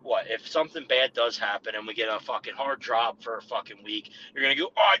what if something bad does happen and we get a fucking hard drop for a fucking week, you're gonna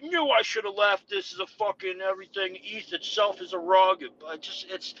go, oh, I knew I should have left, this is a fucking everything, ETH itself is a rug.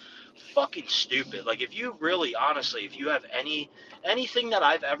 It's fucking stupid. Like, if you really, honestly, if you have anything that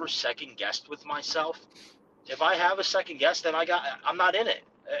I've ever second guessed with myself, if I have a second guess, then I'm not in it.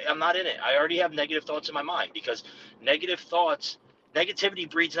 I'm not in it. I already have negative thoughts in my mind, because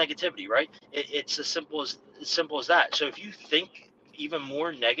negativity breeds negativity, right? It's as simple as that. So if you think even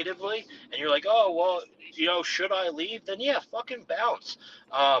more negatively and you're like, oh, well, you know, should I leave? Then yeah, fucking bounce.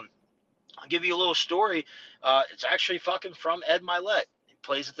 I'll give you a little story. It's actually fucking from Ed Milet. He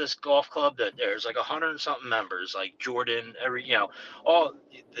plays at this golf club that there's like 100 and something members, like Jordan, all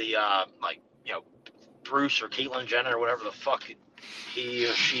the like, you know, Bruce or Caitlyn Jenner or whatever the fuck he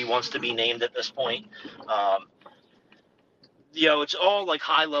or she wants to be named at this point. You know, it's all like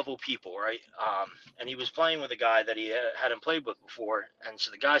high level people, right? And he was playing with a guy that he hadn't played with before, and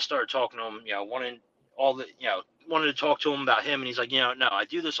so the guy started talking to him, you know, wanted to talk to him about him, and he's like, you know, no, I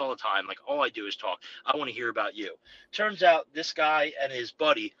do this all the time. Like, all I do is talk. I want to hear about you. Turns out this guy and his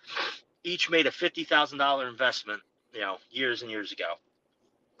buddy each made a $50,000 investment, you know, years and years ago.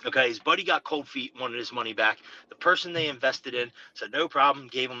 Okay, his buddy got cold feet, wanted his money back. The person they invested in said no problem,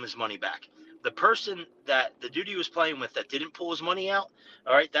 gave him his money back. The person that the dude he was playing with that didn't pull his money out,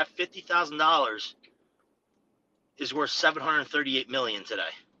 all right, that $50,000 is worth $738 million today.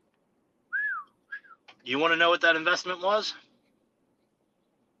 You want to know what that investment was?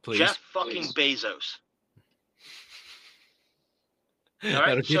 Please. Jeff fucking Bezos. All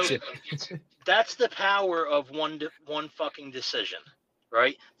That'll right, get so you. that's the power of one fucking decision,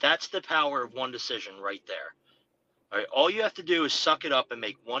 right? That's the power of one decision right there. All right, all you have to do is suck it up and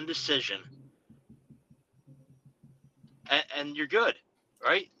make one decision, and you're good,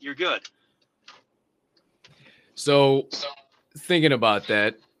 right? You're good. So thinking about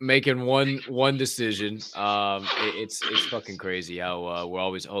that, making one decision, it's fucking crazy how we're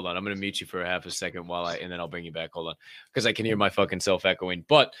always. Hold on, I'm gonna mute you for a half a second and then I'll bring you back. Hold on, because I can hear my fucking self echoing.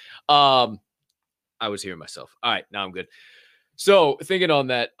 But I was hearing myself. All right, now I'm good. So thinking on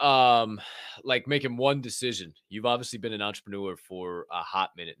that, like making one decision. You've obviously been an entrepreneur for a hot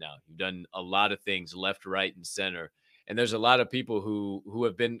minute now. You've done a lot of things, left, right, and center. And there's a lot of people who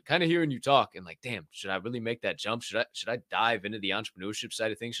have been kind of hearing you talk and like, damn, should I really make that jump? Should I dive into the entrepreneurship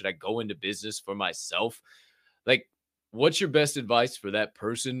side of things? Should I go into business for myself? Like, what's your best advice for that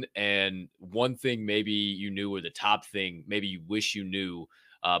person? And one thing maybe you knew, or the top thing maybe you wish you knew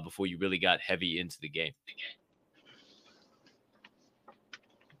before you really got heavy into the game.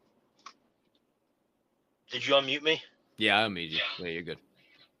 Did you unmute me? Yeah, I unmuted you. Yeah, you're good.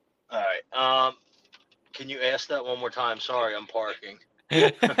 All right. Can you ask that one more time? Sorry, I'm parking.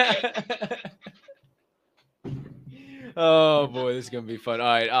 Oh boy, this is gonna be fun. All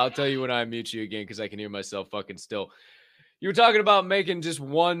right, I'll tell you when I mute you again because I can hear myself fucking still. You were talking about making just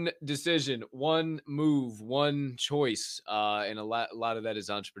one decision, one move, one choice, and a lot of that is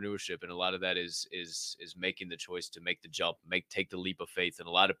entrepreneurship, and a lot of that is making the choice to make the jump, take the leap of faith. And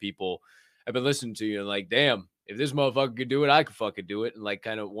a lot of people have been listening to you and like, damn, if this motherfucker could do it, I could fucking do it, and like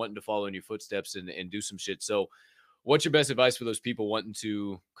kind of wanting to follow in your footsteps and do some shit. So, what's your best advice for those people wanting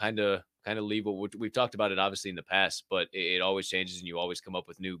to kind of leave? What we've talked about it obviously in the past, but it always changes, and you always come up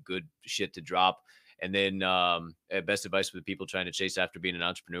with new good shit to drop. And then best advice for the people trying to chase after being an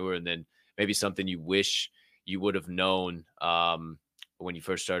entrepreneur, and then maybe something you wish you would have known when you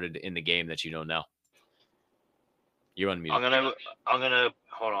first started in the game that you know now. You're unmuted. I'm gonna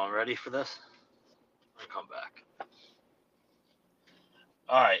hold on. Ready for this? I'll come back.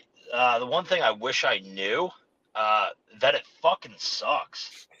 All right. The one thing I wish I knew, that it fucking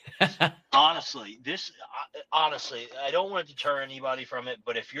sucks. Honestly, I don't want to deter anybody from it,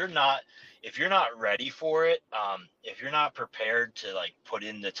 but if you're not ready for it, if you're not prepared to like put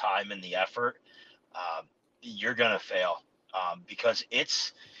in the time and the effort, you're gonna fail, because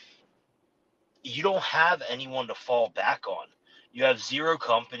you don't have anyone to fall back on. You have zero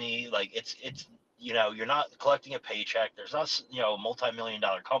company. Like it's you're not collecting a paycheck. There's not a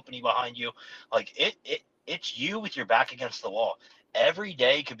multi-million-dollar company behind you. Like it's you with your back against the wall. Every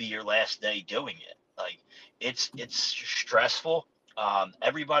day could be your last day doing it. Like it's stressful.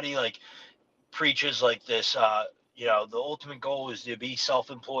 Everybody like preaches like this. The ultimate goal is to be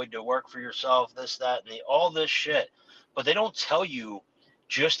self-employed, to work for yourself, this, that, and all this shit. But they don't tell you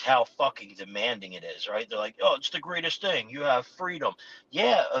just how fucking demanding it is, right? They're like, oh, it's the greatest thing. You have freedom.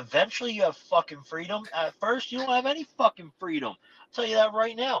 Yeah, eventually you have fucking freedom. At first, you don't have any fucking freedom. I'll tell you that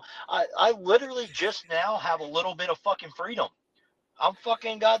right now. I literally just now have a little bit of fucking freedom. I'm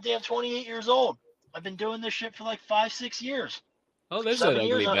fucking goddamn 28 years old. I've been doing this shit for like 5-6 years. Oh, there's 7 that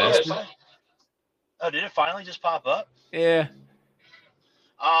years. ugly bastard. Oh, did it finally just pop up? Yeah.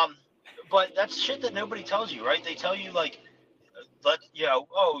 But that's shit that nobody tells you, right? They tell you like, you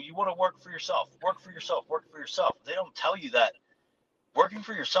want to work for yourself. They don't tell you that working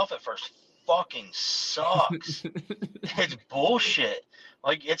for yourself at first fucking sucks. It's bullshit.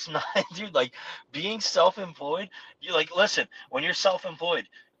 Like, it's not, dude, like being self-employed, you like, listen, when you're self-employed,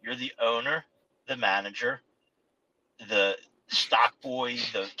 you're the owner, the manager, the stock boy,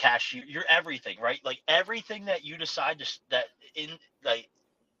 the cashier, you're everything, right? Like everything that you decide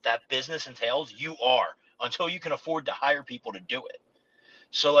that business entails, you are, until you can afford to hire people to do it.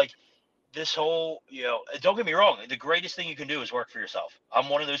 So like this whole, don't get me wrong, the greatest thing you can do is work for yourself. I'm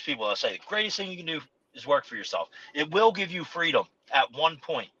one of those people that say the greatest thing you can do is work for yourself. It will give you freedom at one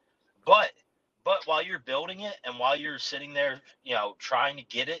point, but while you're building it and while you're sitting there, trying to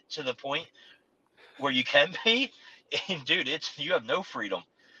get it to the point where you can be, dude, you have no freedom.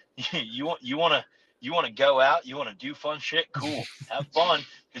 You want to go out, you want to do fun shit, cool, have fun,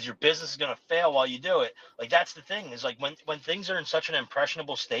 because your business is going to fail while you do it. Like, that's the thing, is like when things are in such an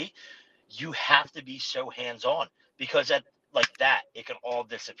impressionable state, you have to be so hands-on, because at like that, it can all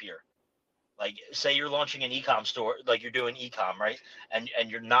disappear. Like, say you're launching an e-com store, like you're doing e-com, right? And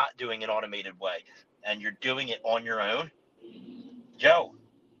you're not doing an automated way, and you're doing it on your own.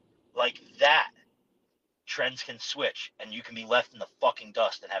 Like that, trends can switch, and you can be left in the fucking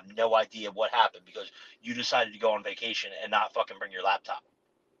dust and have no idea what happened because you decided to go on vacation and not fucking bring your laptop.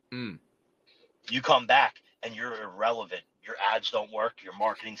 You come back and you're irrelevant. Your ads don't work. Your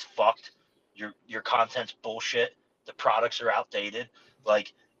marketing's fucked. Your content's bullshit. The products are outdated.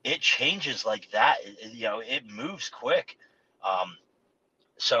 Like, it changes like that. It moves quick.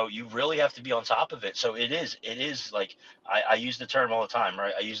 So you really have to be on top of it. So it is like, I use the term all the time,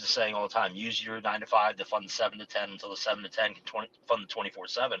 right? I use the saying all the time: use your 9 to 5 to fund the 7 to 10 until the 7 to 10 can fund the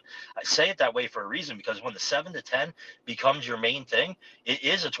 24/7. I say it that way for a reason, because when the 7 to 10 becomes your main thing, it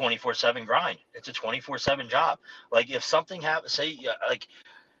is a 24/7 grind. It's a 24/7 job. Like, if something happens, say, like,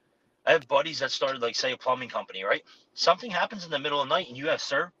 I have buddies that started, like, say, a plumbing company, right? Something happens in the middle of the night and you have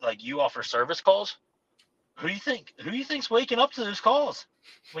you offer service calls. Who do you think's waking up to those calls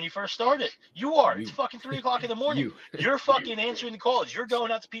when you first started? You are. It's fucking 3 o'clock in the morning. You're fucking answering the calls. You're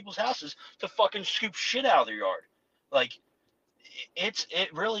going out to people's houses to fucking scoop shit out of their yard. Like, it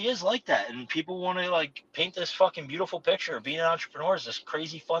really is like that. And people want to like paint this fucking beautiful picture of being an entrepreneur is this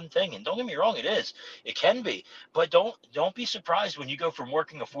crazy fun thing. And don't get me wrong, it is. It can be. But don't be surprised when you go from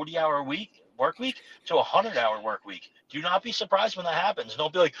working a 40-hour week, work week to a 100-hour work week. Do not be surprised when that happens.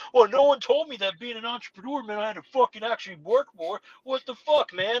 Don't be like, well, no one told me that being an entrepreneur meant I had to fucking actually work more. What the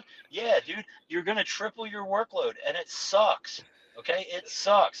fuck, man? Yeah, dude, you're going to triple your workload, and it sucks. Okay, it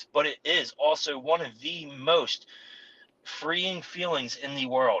sucks, but it is also one of the most freeing feelings in the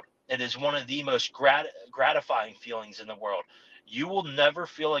world. It is one of the most gratifying feelings in the world. You will never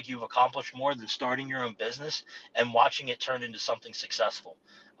feel like you've accomplished more than starting your own business and watching it turn into something successful.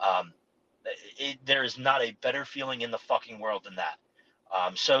 There is not a better feeling in the fucking world than that.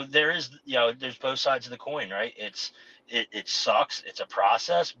 So there is, there's both sides of the coin, right? It sucks. It's a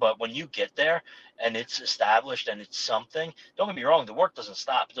process, but when you get there and it's established and it's something, don't get me wrong, the work doesn't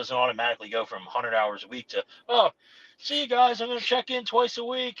stop. It doesn't automatically go from 100 hours a week to, oh, see you guys, I'm going to check in twice a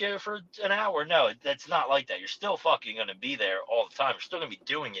week for an hour. No, that's not like that. You're still fucking going to be there all the time. You're still going to be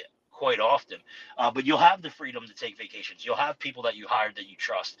doing it quite often, but you'll have the freedom to take vacations. You'll have people that you hired that you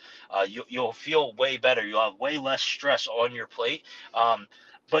trust. You'll feel way better. You'll have way less stress on your plate.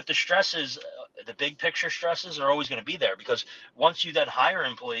 But the stresses, the big picture stresses are always going to be there, because once you then hire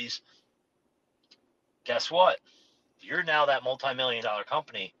employees, guess what? You're now that multi-million-dollar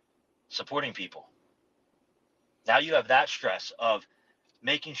company supporting people. Now you have that stress of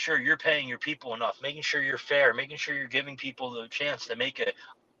making sure you're paying your people enough, making sure you're fair, making sure you're giving people the chance to make a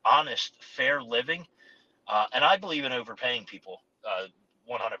honest, fair living. And I believe in overpaying people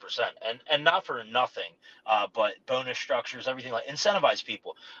 100%, and not for nothing, but bonus structures, everything, like incentivize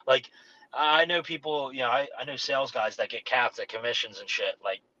people. Like, I know people, I know sales guys that get capped at commissions and shit.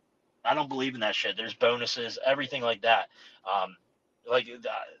 Like, I don't believe in that shit. There's bonuses, everything like that.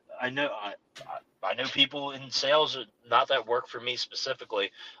 I know people in sales, not that work for me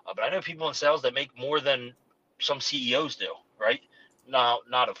specifically, but I know people in sales that make more than some CEOs do, right?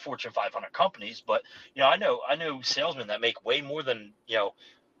 Not of Fortune 500 companies, but I know salesmen that make way more than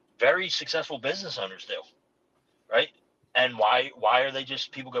very successful business owners do, right? And why are they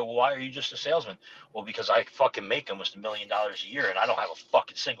just, people go, well, why are you just a salesman? Well, because I fucking make almost $1 million a year and I don't have a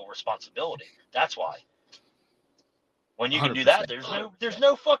fucking single responsibility. That's why. When you can do that, 100%. there's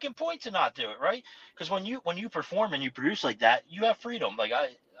no fucking point to not do it, right? Because when you perform and you produce like that, you have freedom. Like I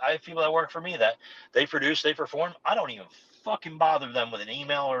have people that work for me that they produce, they perform. I don't even fucking bother them with an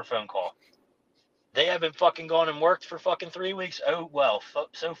email or a phone call. They haven't fucking gone and worked for fucking 3 weeks. Oh, well,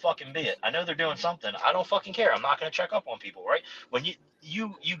 so fucking be it. I know they're doing something. I don't fucking care. I'm not going to check up on people, right? When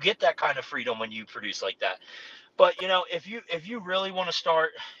you get that kind of freedom when you produce like that. But, if you really want to start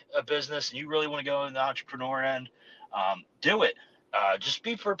a business and you really want to go in the entrepreneur end, do it. Just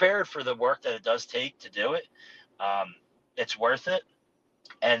be prepared for the work that it does take to do it. It's worth it.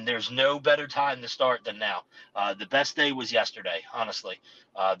 And there's no better time to start than now. The best day was yesterday, honestly.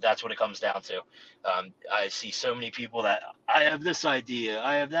 That's what it comes down to. I see so many people that I have this idea,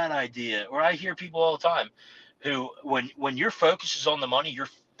 I have that idea, or I hear people all the time who, when your focus is on the money, you're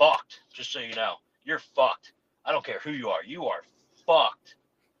fucked. Just so you know, you're fucked. I don't care who you are fucked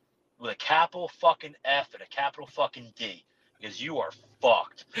with a capital fucking F and a capital fucking D, because you are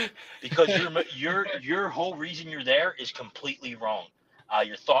fucked. Because your whole reason you're there is completely wrong.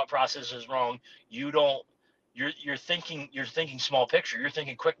 Your thought process is wrong. You're thinking small picture. You're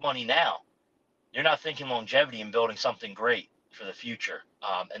thinking quick money now. You're not thinking longevity and building something great for the future.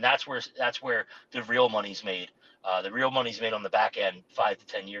 And that's where the real money's made. The real money's made on the back end 5 to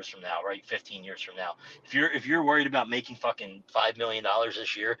 10 years from now, right? 15 years from now. If you're worried about making fucking $5 million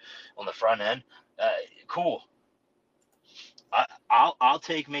this year on the front end, cool. I'll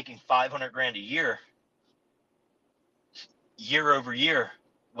take making 500 grand a year over year,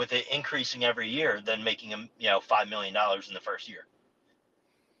 with it increasing every year, than making $5 million in the first year.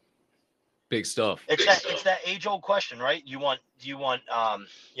 Big stuff. It's that age old question, right? Do you want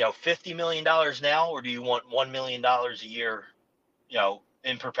 $50 million now, or do you want $1 million a year,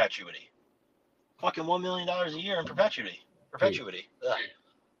 in perpetuity? Fucking $1 million a year in perpetuity.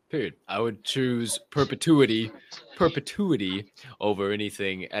 Period. I would choose perpetuity over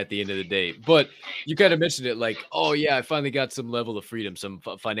anything at the end of the day. But you kind of mentioned it, like, oh yeah, I finally got some level of freedom, some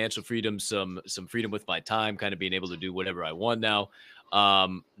financial freedom, some freedom with my time, kind of being able to do whatever I want now.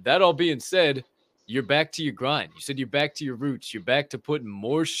 That all being said, you're back to your grind. You said you're back to your roots. You're back to putting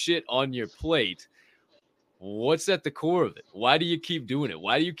more shit on your plate. What's at the core of it? Why do you keep doing it?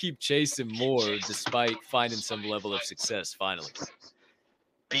 Why do you keep chasing more despite finding some level of success finally?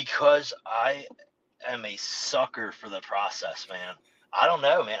 Because I am a sucker for the process, man. I don't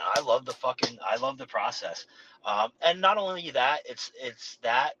know, man. I love the process. And not only that, it's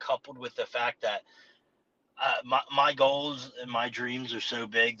that coupled with the fact that my goals and my dreams are so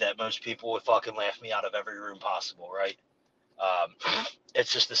big that most people would fucking laugh me out of every room possible, right?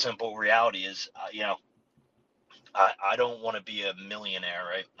 It's just the simple reality is, I don't want to be a millionaire,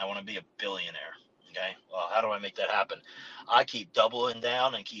 right? I want to be a billionaire. Okay. Well, how do I make that happen? I keep doubling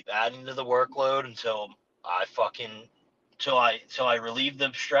down and keep adding to the workload until I relieve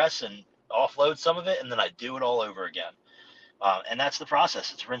the stress and offload some of it, and then I do it all over again. And that's the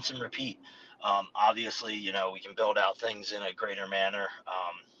process. It's rinse and repeat. Obviously, we can build out things in a greater manner.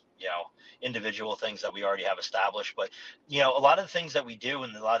 Individual things that we already have established, but a lot of the things that we do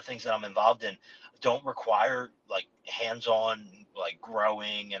and a lot of things that I'm involved in don't require like hands-on like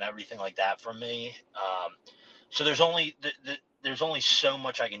growing and everything like that from me. So there's only there's only so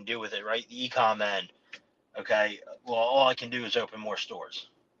much I can do with it, right? The e-com end. Okay. Well, all I can do is open more stores.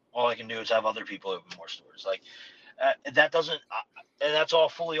 All I can do is have other people open more stores. Like that doesn't, and that's all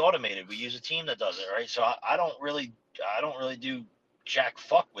fully automated. We use a team that does it, right? So I don't really do jack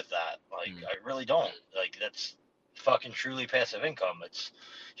fuck with that. Like I really don't. Like that's fucking truly passive income. It's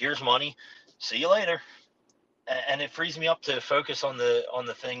here's money, see you later, and it frees me up to focus on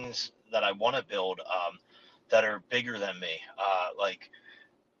the things that I want to build, that are bigger than me.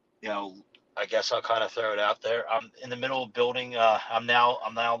 I guess I'll kind of throw it out there. I'm in the middle of building. I'm now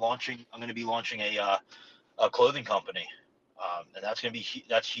launching. I'm going to be launching a clothing company, and that's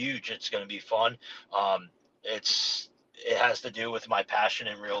huge. It's going to be fun. It has to do with my passion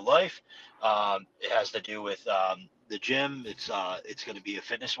in real life. It has to do with the gym. It's going to be a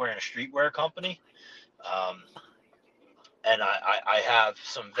fitness wear and a streetwear company, and I have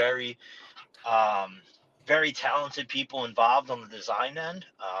some very very talented people involved on the design end.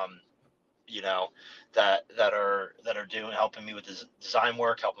 That are helping me with design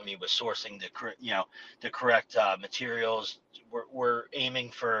work, helping me with sourcing the correct materials. We're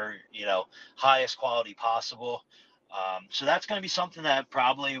aiming for highest quality possible. So that's going to be something that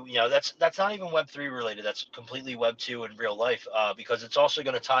probably that's not even Web3 related. That's completely Web2 in real life, because it's also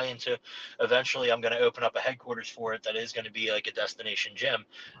going to tie into eventually I'm going to open up a headquarters for it that is going to be like a destination gym,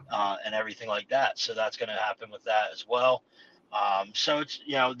 and everything like that. So that's going to happen with that as well. So it's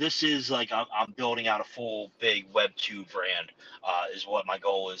this is like I'm building out a full big Web2 brand, is what my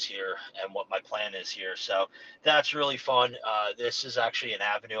goal is here and what my plan is here. So that's really fun. This is actually an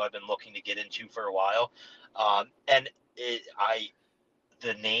avenue I've been looking to get into for a while, and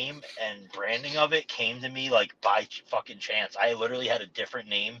the name and branding of it came to me like by fucking chance. I literally had a different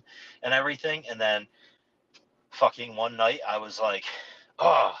name and everything, and then fucking one night I was like,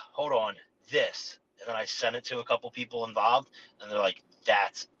 oh, hold on, this. And then I sent it to a couple people involved, and they're like,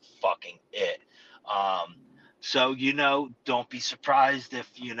 that's fucking it. So, don't be surprised if,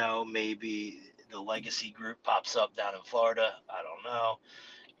 maybe the Legacy group pops up down in Florida. I don't know,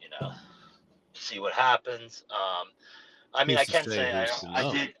 see what happens. I mean, I can say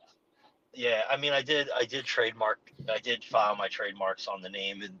I did. Yeah, I mean, I did trademark. I did file my trademarks on the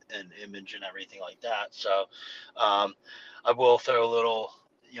name and image and everything like that. So, I will throw a little.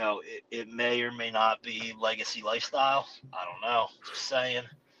 It may or may not be legacy lifestyle. I don't know. Just saying.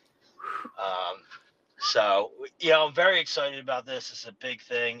 So, I'm very excited about this. It's a big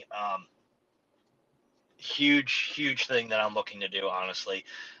thing. Huge thing that I'm looking to do. Honestly.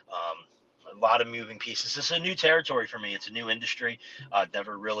 A lot of moving pieces. This is a new territory for me. It's a new industry. I've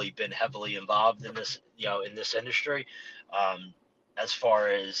never really been heavily involved in this, in this industry. As far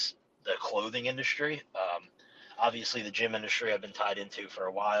as the clothing industry, obviously the gym industry I've been tied into for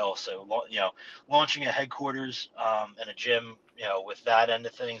a while. So, launching a headquarters and a gym, with that end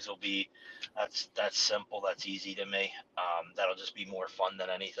of things will be, that's simple. That's easy to me. That'll just be more fun than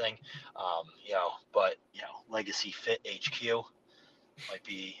anything. But Legacy Fit HQ. Might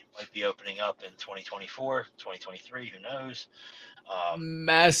be opening up in 2024, 2023. Who knows?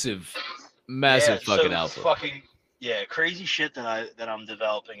 Massive fucking alpha. Crazy shit that I'm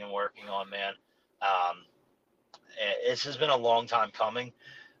developing and working on, man. This has been a long time coming.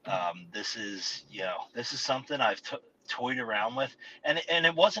 This is something I've toyed around with, and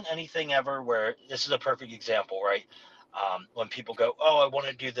it wasn't anything ever where this is a perfect example, right? When people go, oh, I want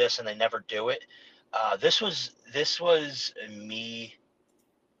to do this, and they never do it. This was me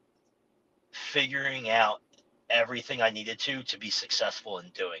figuring out everything I needed to be successful in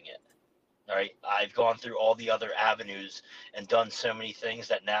doing it. All right. I've gone through all the other avenues and done so many things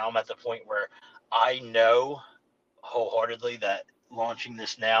that now I'm at the point where I know wholeheartedly that launching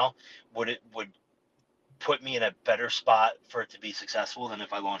this now would put me in a better spot for it to be successful than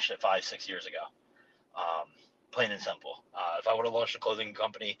if I launched it 5-6 years ago. plain and simple. If I would have launched a clothing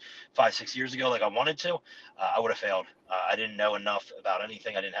company 5-6 years ago like I wanted to, I would have failed. I didn't know enough about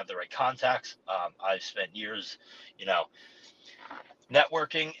anything. I didn't have the right contacts. I spent years,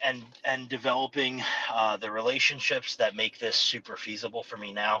 networking and developing the relationships that make this super feasible for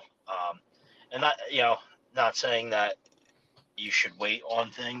me now. And not saying that you should wait on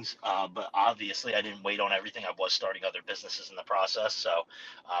things, but obviously I didn't wait on everything. I was starting other businesses in the process, so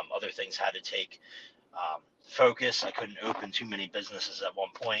other things had to take focus. I couldn't open too many businesses at one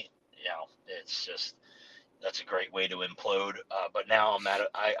point. It's just, that's a great way to implode. But now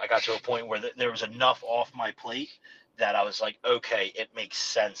I got to a point where there was enough off my plate that I was like, okay, it makes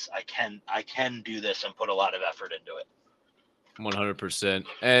sense. I can do this and put a lot of effort into it. 100%.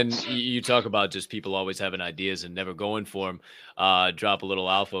 And you talk about just people always having ideas and never going for them. Drop a little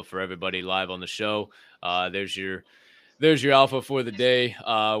alpha for everybody live on the show. There's your alpha for the day.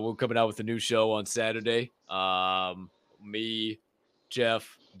 We're coming out with a new show on Saturday. Me,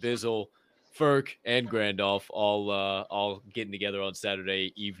 Jeff, Bizzle, Ferk, and Grandolph all getting together on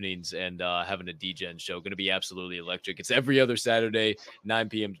Saturday evenings and having a DGen show. Going to be absolutely electric. It's every other Saturday, 9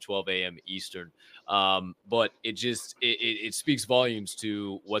 p.m. to 12 a.m. Eastern. But it speaks volumes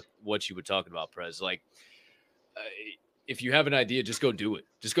to what you were talking about, Prez. Like, if you have an idea, just go do it.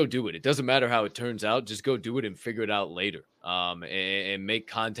 Just go do it. It doesn't matter how it turns out. Just go do it and figure it out later. And make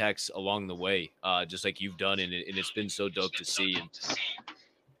contacts along the way, just like you've done. And it's been so dope to see. And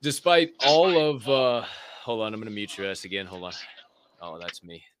despite all of, hold on, I'm going to mute your ass again. Hold on. Oh, that's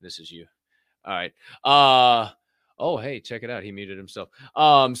me. This is you. All right. Oh, hey, check it out. He muted himself.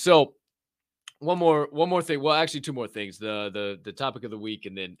 So one more thing. Well, actually, two more things. The topic of the week,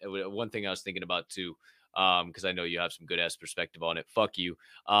 and then one thing I was thinking about too, because I know you have some good ass perspective on it. Fuck you.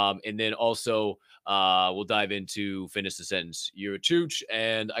 And then also, we'll dive into finish the sentence. You're a chooch,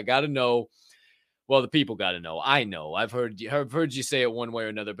 and I gotta know. Well, the people got to know. I know. I've heard you say it one way or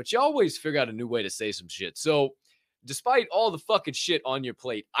another, but you always figure out a new way to say some shit. So, despite all the fucking shit on your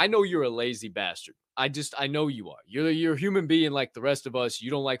plate, I know you're a lazy bastard. I know you are. You're a human being like the rest of us.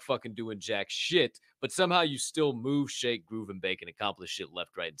 You don't like fucking doing jack shit, but somehow you still move, shake, groove, and bake and accomplish shit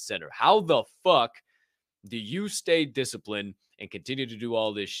left, right, and center. How the fuck do you stay disciplined and continue to do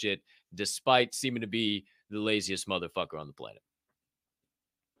all this shit despite seeming to be the laziest motherfucker on the planet?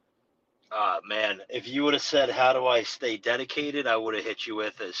 Man, if you would have said, how do I stay dedicated? I would have hit you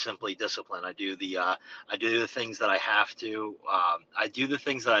with is simply discipline. I do the things that I have to. I do the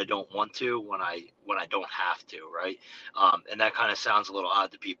things that I don't want to when I don't have to. Right. And that kind of sounds a little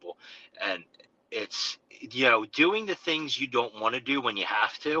odd to people. And it's, doing the things you don't want to do when you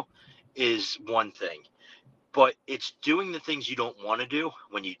have to is one thing, but it's doing the things you don't want to do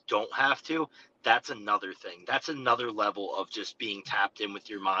when you don't have to. That's another thing. That's another level of just being tapped in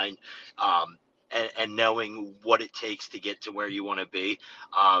with your mind, and knowing what it takes to get to where you want to be.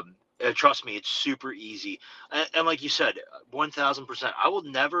 And trust me, it's super easy. And like you said, 1000%, I will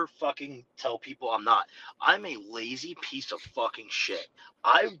never fucking tell people I'm not. I'm a lazy piece of fucking shit.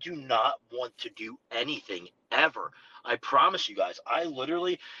 I do not want to do anything ever. I promise you guys, I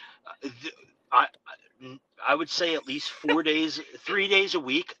literally, I would say at least 3 days a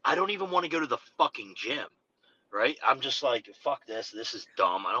week. I don't even want to go to the fucking gym, right? I'm just like, fuck this. This is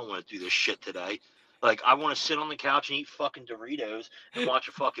dumb. I don't want to do this shit today. Like, I want to sit on the couch and eat fucking Doritos and watch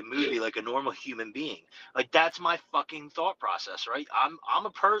a fucking movie like a normal human being. Like, that's my fucking thought process, right? I'm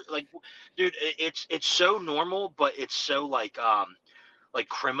a like, dude, it's so normal, but it's so like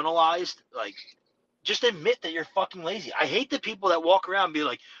criminalized. Like, just admit that you're fucking lazy. I hate the people that walk around and be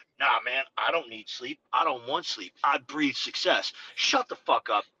like, nah, man, I don't need sleep. I don't want sleep. I breathe success. Shut the fuck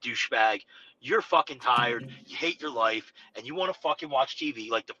up, douchebag. You're fucking tired. You hate your life, and you want to fucking watch TV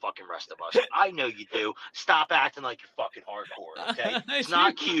like the fucking rest of us. I know you do. Stop acting like you're fucking hardcore, okay? It's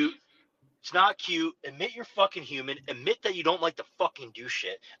not cute. It's not cute. Admit you're fucking human. Admit that you don't like to fucking do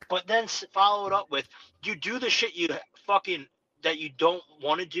shit. But then follow it up with, you do the shit that you don't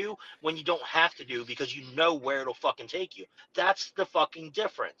want to do when you don't have to do because you know where it'll fucking take you. That's the fucking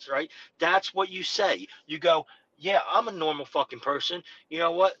difference, right? That's what you say. You go, yeah, I'm a normal fucking person. You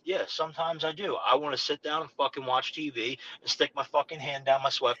know what? Yeah, sometimes I do. I want to sit down and fucking watch TV and stick my fucking hand down my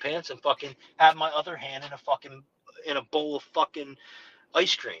sweatpants and fucking have my other hand in a bowl of fucking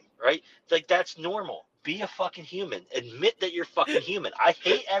ice cream, right? Like, that's normal. Be a fucking human. Admit that you're fucking human. I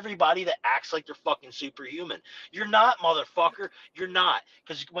hate everybody that acts like they're fucking superhuman. You're not, motherfucker. You're not.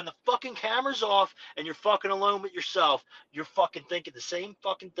 Because when the fucking camera's off and you're fucking alone with yourself, you're fucking thinking the same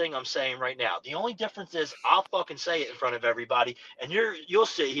fucking thing I'm saying right now. The only difference is I'll fucking say it in front of everybody, and you'll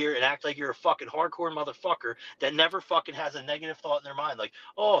sit here and act like you're a fucking hardcore motherfucker that never fucking has a negative thought in their mind. Like,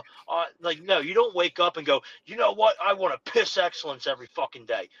 like, no, you don't wake up and go, you know what? I want to piss excellence every fucking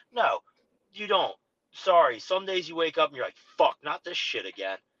day. No, you don't. Sorry, some days you wake up and you're like, fuck, not this shit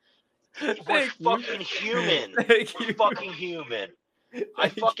again. We're fucking human. We're fucking human.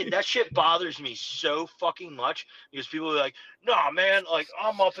 That shit bothers me so fucking much because people are like, nah, man, like,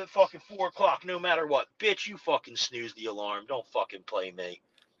 I'm up at fucking 4 o'clock no matter what. Bitch, you fucking snooze the alarm. Don't fucking play me.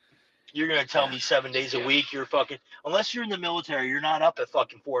 You're going to tell me 7 days a week you're fucking, unless you're in the military, you're not up at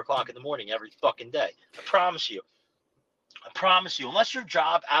fucking 4 o'clock in the morning every fucking day. I promise you. Unless your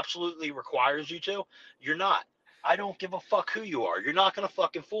job absolutely requires you to, you're not. I don't give a fuck who you are. You're not going to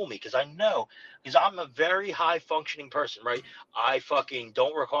fucking fool me because I'm a very high functioning person, right? I fucking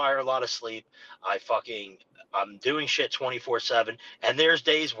don't require a lot of sleep. I'm doing shit 24/7. And there's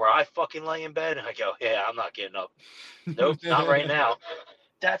days where I fucking lay in bed and I go, yeah, I'm not getting up. Nope, not right now.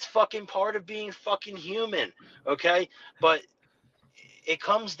 That's fucking part of being fucking human. Okay. But it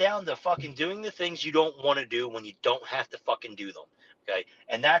comes down to fucking doing the things you don't want to do when you don't have to fucking do them. Okay.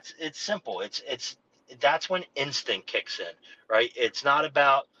 And it's simple. That's when instinct kicks in, right? It's not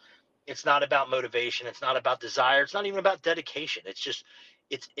about motivation. It's not about desire. It's not even about dedication. It's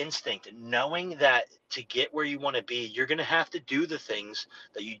instinct. Knowing that to get where you want to be, you're going to have to do the things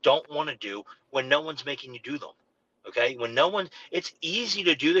that you don't want to do when no one's making you do them. Okay. It's easy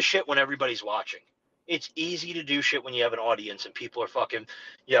to do the shit when everybody's watching. It's easy to do shit when you have an audience and people are fucking,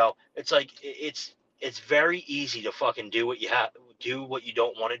 it's like, it's very easy to fucking do what you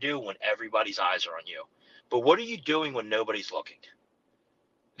don't want to do when everybody's eyes are on you. But what are you doing when nobody's looking?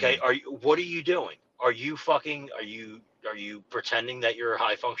 Okay. What are you doing? Are you pretending that you're a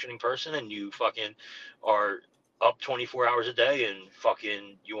high functioning person and you fucking are up 24 hours a day and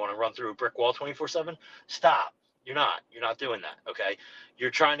fucking you want to run through a brick wall 24/7? Stop. You're not doing that. Okay. You're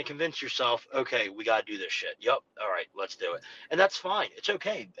trying to convince yourself, okay, we got to do this shit. Yep. All right, let's do it. And that's fine. It's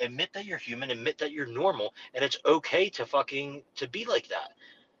okay. Admit that you're human, admit that you're normal. And it's okay to be like that.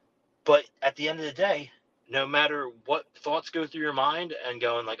 But at the end of the day, no matter what thoughts go through your mind and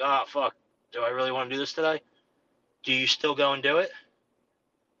going like, oh, fuck, do I really want to do this today? Do you still go and do it?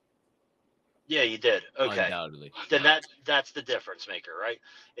 Yeah, you did. Okay. Undoubtedly. Then that's the difference maker, right?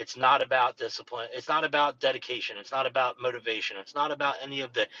 It's not about discipline. It's not about dedication. It's not about motivation. It's not about any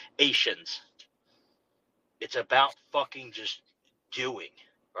of the Asians. It's about fucking just doing,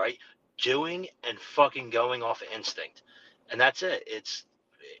 right? Doing and fucking going off of instinct. And that's it.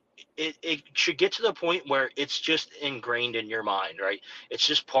 It should get to the point where it's just ingrained in your mind, right? It's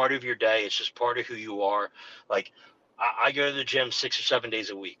just part of your day. It's just part of who you are. Like, I go to the gym 6 or 7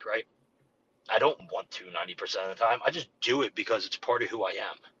 days a week, right? I don't want to 90% of the time. I just do it because it's part of who I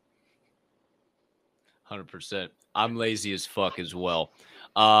am. 100%. I'm lazy as fuck as well.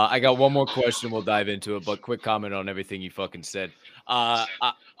 I got one more question. We'll dive into it, but quick comment on everything you fucking said.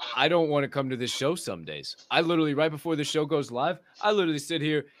 I don't want to come to this show some days. I literally, right before the show goes live, I literally sit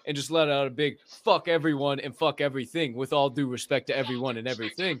here and just let out a big fuck everyone and fuck everything with all due respect to everyone and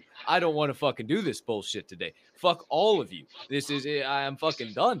everything. I don't want to fucking do this bullshit today. Fuck all of you. I'm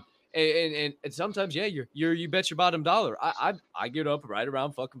fucking done. And sometimes, yeah, you bet your bottom dollar. I get up right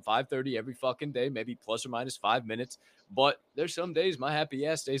around fucking 5:30 every fucking day, maybe plus or minus 5 minutes. But there's some days my happy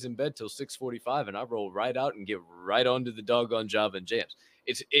ass stays in bed till 6:45, and I roll right out and get right onto the doggone Java and jams.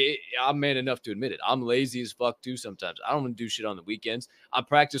 I'm man enough to admit it. I'm lazy as fuck too sometimes. I don't want to do shit on the weekends. I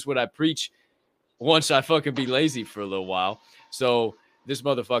practice what I preach once I fucking be lazy for a little while. So this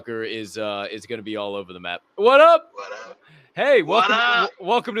motherfucker is gonna be all over the map. What up? What up? Hey,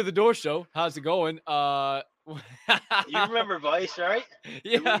 welcome to the Door Show. How's it going? You remember Vice, right?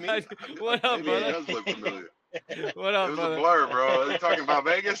 Yeah. What up, Maybe brother? it does look familiar. What up, It was brother? a blur, bro. Are you talking about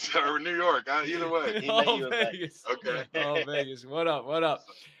Vegas or New York? Either way. Oh, Vegas. Okay. Oh, Vegas. What up? What up?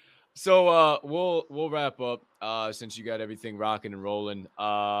 So we'll wrap up since you got everything rocking and rolling.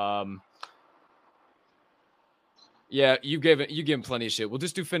 Yeah, you give him plenty of shit. We'll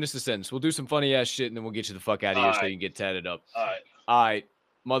just finish the sentence. We'll do some funny ass shit and then we'll get you the fuck out of here so you can get tatted up. All right,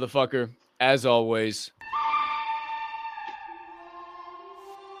 motherfucker. As always.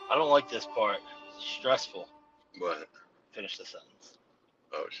 I don't like this part. It's stressful. What? Finish the sentence.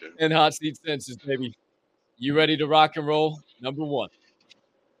 Oh shit. And hot seat senses, baby. You ready to rock and roll? Number one.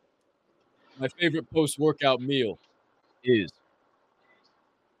 My favorite post-workout meal is.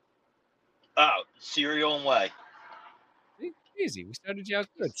 Oh, cereal and whey. Easy. We started you out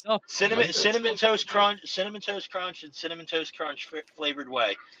good. Stuff. Cinnamon toast crunch, and cinnamon toast crunch flavored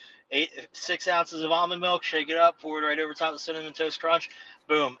whey. 6 ounces of almond milk. Shake it up. Pour it right over top of the cinnamon toast crunch.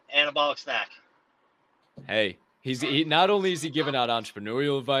 Boom, anabolic snack. Hey, he not only is he giving out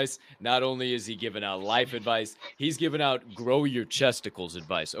entrepreneurial advice, not only is he giving out life advice, he's giving out grow your chesticles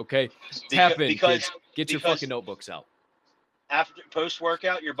advice. Okay, tap in, kids. Get your fucking notebooks out. After post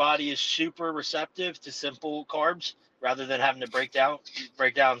workout, your body is super receptive to simple carbs rather than having to break down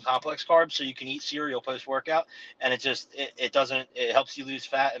complex carbs. So you can eat cereal post workout, and it helps you lose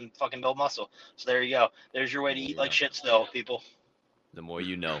fat and fucking build muscle. So there you go. There's your way to eat like shit still, people. The more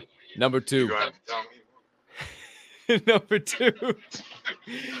you know. Number 2. You gonna have to tell me. Number 2.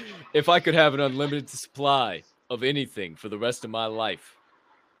 If I could have an unlimited supply of anything for the rest of my life,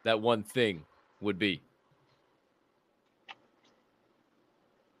 that one thing would be.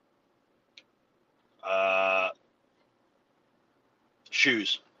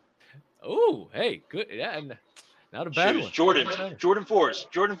 Shoes. Oh, hey, good. Yeah, not a bad one. Jordan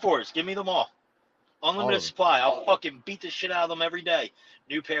 4s. Give me them all. Unlimited supply. I'll fucking beat the shit out of them every day.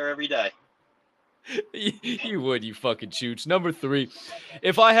 New pair every day. You would, you fucking chooch. Number 3.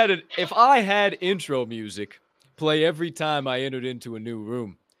 If I had intro music play every time I entered into a new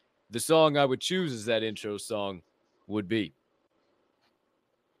room, the song I would choose as that intro song would be.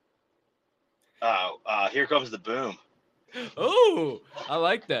 Here Comes the Boom. Oh, I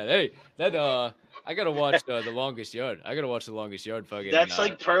like that. Hey, that I gotta watch The Longest Yard. I gotta watch The Longest Yard. Fucking. That's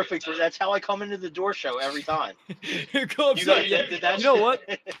like perfect. That's how I come into the door show every time. Here comes. You know what?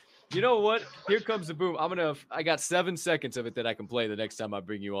 You know what? Here comes the boom. I got 7 seconds of it that I can play the next time I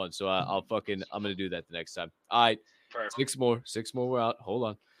bring you on. So I'm gonna do that the next time. All right. Perfect. 6 more. We're out. Hold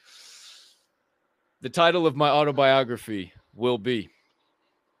on. The title of my autobiography will be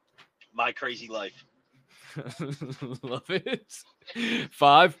My Crazy Life. Love it.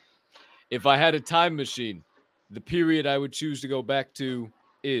 5. If I had a time machine, the period I would choose to go back to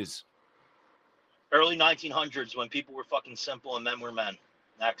is early 1900s when people were fucking simple and men were men.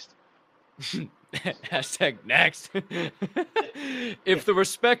 Next. Hashtag next. If the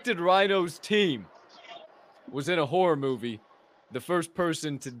respected Rhinos team was in a horror movie, the first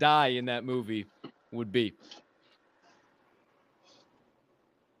person to die in that movie would be.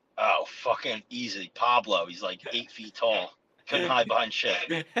 Oh, fucking easy. Pablo. He's like 8 feet tall. Couldn't hide behind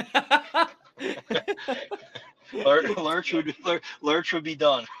shit. Lurch would be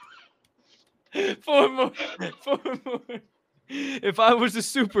done. 4 more. If I was a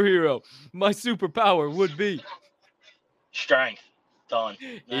superhero, my superpower would be strength. Done.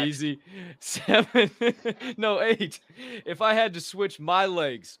 Next. Easy. 7. No, 8. If I had to switch my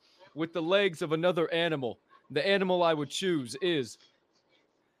legs with the legs of another animal, the animal I would choose is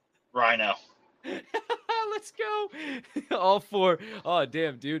Rhino. Let's go. All 4. Oh,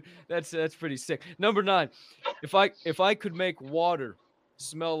 damn, dude. That's pretty sick. Number 9. If I could make water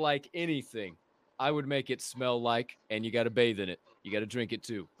smell like anything, I would make it smell like, and you got to bathe in it. You got to drink it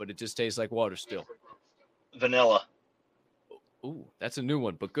too, but it just tastes like water still. Vanilla. Ooh, that's a new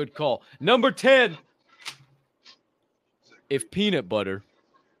one, but good call. Number 10. If peanut butter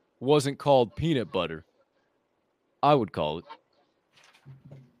wasn't called peanut butter, I would call it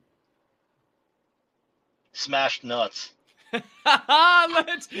smashed nuts.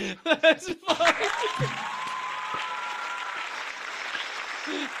 Let's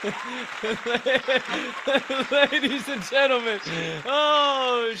ladies and gentlemen,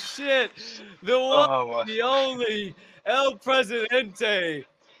 oh shit, the one, the only El Presidente.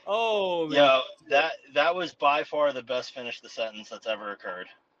 Oh, yo, that was by far the best finish the sentence that's ever occurred.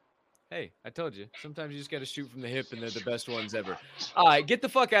 Hey, I told you. Sometimes you just got to shoot from the hip, and they're the best ones ever. All right, get the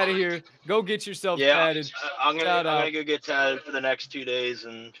fuck out of here. Go get yourself tatted. I'm gonna go get tatted for the next 2 days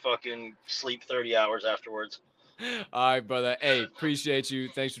and fucking sleep 30 hours afterwards. All right, brother. Hey, appreciate you.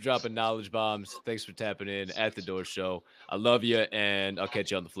 Thanks for dropping knowledge bombs. Thanks for tapping in at the Door Show. I love you, and I'll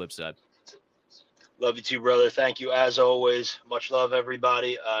catch you on the flip side. Love you too, brother. Thank you as always. Much love,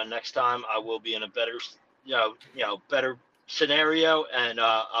 everybody. Next time I will be in a better, better scenario, and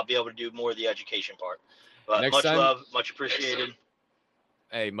I'll be able to do more of the education part. But much love, much appreciated.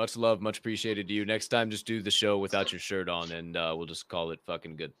 Hey, much love, much appreciated to you. Next time, just do the show without your shirt on, and we'll just call it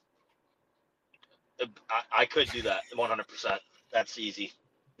fucking good. I could do that 100%. That's easy.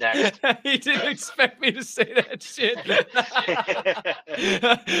 Next. He didn't expect me to say that shit.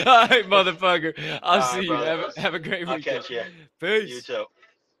 All right, motherfucker. I'll see you. Have a great weekend. I'll catch you. Peace. You too.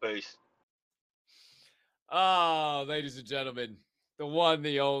 Peace. Oh, ladies and gentlemen, the one,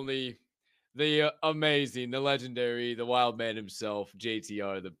 the only, the amazing, the legendary, the wild man himself,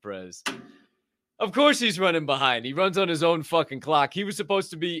 JTR the Prez. Of course he's running behind. He runs on his own fucking clock. He was supposed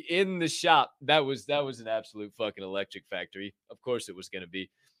to be in the shop. That was an absolute fucking electric factory. Of course it was going to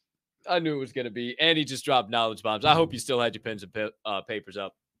be. I knew it was going to be. And he just dropped knowledge bombs. I hope you still had your pens and papers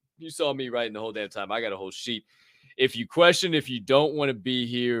up. You saw me writing the whole damn time. I got a whole sheet. If you question if you don't want to be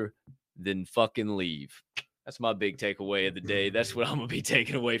here, then fucking leave. That's my big takeaway of the day. That's what I'm going to be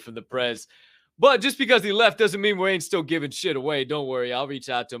taking away from the Prez. But just because he left doesn't mean we ain't still giving shit away. Don't worry. I'll reach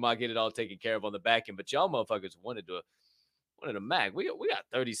out to him. I'll get it all taken care of on the back end. But y'all motherfuckers wanted a Mac. We got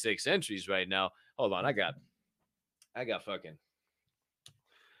 36 entries right now. Hold on. I got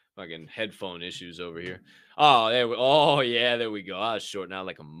fucking headphone issues over here. Oh, yeah, there we go. I was shorting out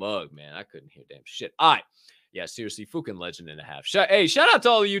like a mug, man. I couldn't hear damn shit. All right. Yeah, seriously, fucking legend and a half. Hey, shout out to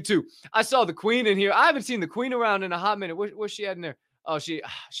all of you, too. I saw the Queen in here. I haven't seen the Queen around in a hot minute. Where's she at in there? Oh,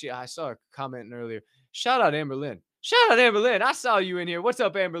 I saw her commenting earlier. Shout out Amber Lynn. Shout out Amber Lynn. I saw you in here. What's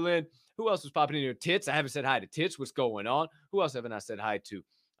up, Amber Lynn? Who else was popping in here? Tits. I haven't said hi to Tits. What's going on? Who else haven't I said hi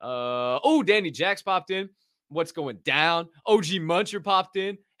to? Danny Jacks popped in. What's going down? OG Muncher popped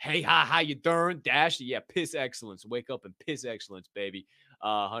in. Hey, hi, how you doing? Dash. Yeah, piss excellence. Wake up and piss excellence, baby.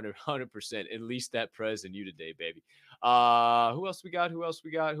 100%. At least that Prez and you today, baby. Who else we got?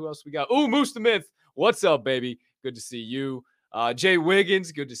 Ooh, Moose the Myth. What's up, baby? Good to see you. Jay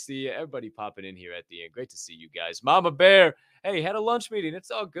Wiggins, good to see you. Everybody popping in here at the end. Great to see you guys. Mama Bear, hey, had a lunch meeting.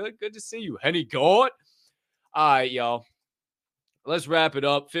 It's all good. Good to see you. Henny God. All right, y'all. Let's wrap it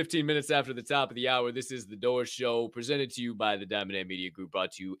up. 15 minutes after the top of the hour. This is The Door Show, presented to you by the Diamond Hand Media Group,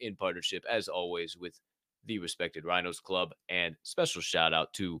 brought to you in partnership, as always, with the respected Rhinos Club. And special shout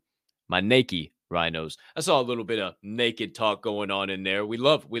out to my naked Rhinos. I saw a little bit of naked talk going on in there. We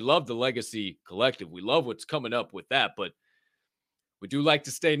love the Legacy Collective. We love what's coming up with that, but we do like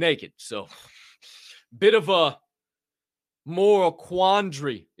to stay naked. So bit of a moral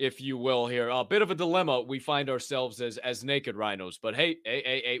quandary, if you will, here. A bit of a dilemma we find ourselves as naked Rhinos. But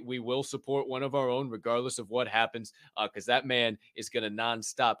hey, we will support one of our own regardless of what happens, because that man is going to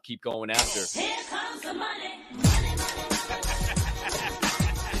nonstop keep going after. Here comes the money.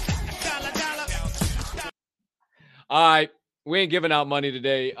 All right. We ain't giving out money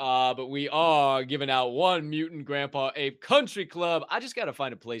today, but we are giving out one Mutant Grandpa Ape Country Club. I just got to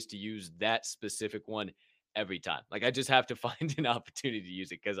find a place to use that specific one every time. Like, I just have to find an opportunity to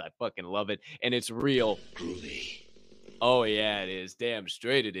use it because I fucking love it, and it's real groovy. Oh, yeah, it is. Damn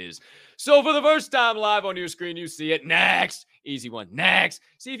straight it is. So for the first time live on your screen, you see it. Next. Easy one. Next.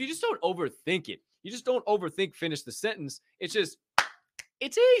 See, if you just don't overthink it, you just don't overthink finish the sentence,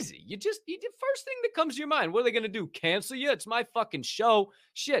 it's easy. You the first thing that comes to your mind. What are they going to do? Cancel you? It's my fucking show.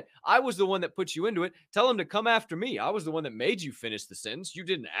 Shit. I was the one that put you into it. Tell them to come after me. I was the one that made you finish the sentence. You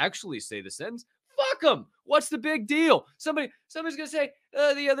didn't actually say the sentence. Fuck them. What's the big deal? Somebody's going to say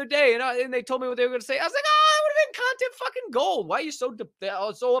the other day, and they told me what they were going to say. I was like, it would have been content fucking gold. Why are you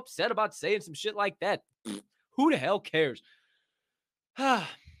so upset about saying some shit like that? Who the hell cares?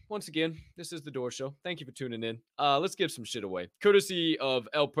 Once again, this is The Door Show. Thank you for tuning in. Let's give some shit away. Courtesy of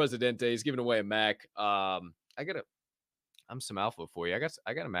El Presidente, he's giving away a Mac. I'm some alpha for you. I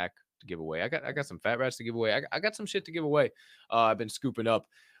got a Mac to give away. I got some fat rats to give away. I got some shit to give away. I've been scooping up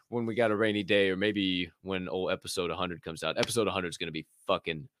when we got a rainy day, or maybe when old episode 100 comes out. Episode 100 is going to be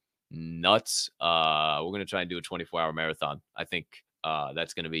fucking nuts. We're going to try and do a 24-hour marathon. I think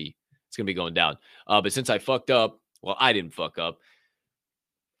it's going to be going down. But since I fucked up, well, I didn't fuck up.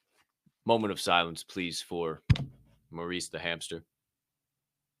 Moment of silence, please, for Maurice the hamster.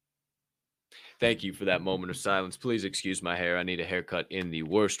 Thank you for that moment of silence. Please excuse my hair. I need a haircut in the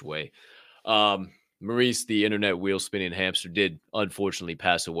worst way. Maurice, the internet wheel-spinning hamster, did unfortunately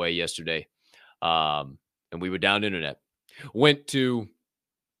pass away yesterday. And we were down internet. Went to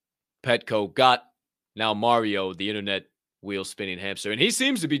Petco, got now Mario, the internet wheel-spinning hamster. And he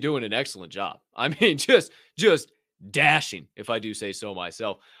seems to be doing an excellent job. I mean, just dashing, if I do say so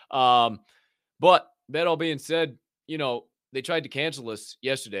myself. But that all being said, they tried to cancel us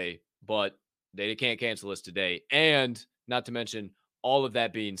yesterday, but they can't cancel us today. And not to mention, all of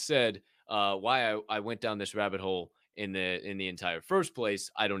that being said, why I went down this rabbit hole in the entire first place,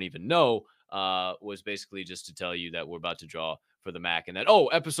 I don't even know, was basically just to tell you that we're about to draw for the Mac, and that,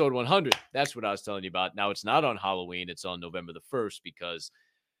 episode 100, that's what I was telling you about. Now, it's not on Halloween, it's on November the 1st, because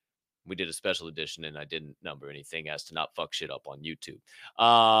we did a special edition and I didn't number anything as to not fuck shit up on YouTube.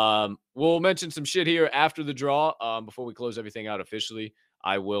 We'll mention some shit here after the draw. Before we close everything out officially,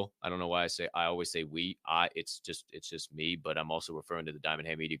 I will. I don't know why I always say we. It's just me, but I'm also referring to the Diamond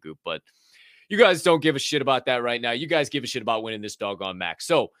Hand Media Group. But you guys don't give a shit about that right now. You guys give a shit about winning this doggone Mac.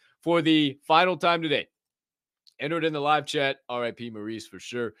 So for the final time today, enter it in the live chat. RIP Maurice for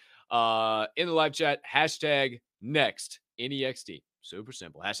sure. in the live chat, hashtag next, NEXT. Super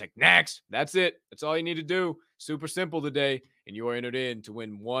simple. Hashtag next. That's it. That's all you need to do. Super simple today. And you are entered in to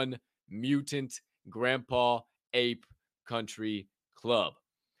win one Mutant Grandpa Ape Country Club.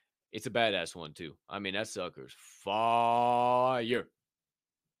 It's a badass one, too. I mean, that sucker's fire.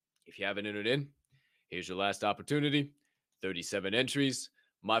 If you haven't entered in, here's your last opportunity. 37 entries.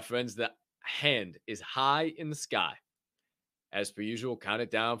 My friends, the hand is high in the sky. As per usual, count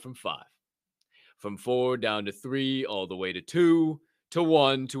it down from 5. From 4 down to 3, all the way to 2, to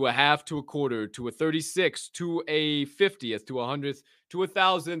 1, to a half, to a quarter, to a 36, to a 50th, to a 100th, to a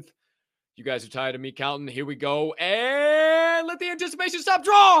 1,000th. You guys are tired of me counting. Here we go. And let the anticipation stop.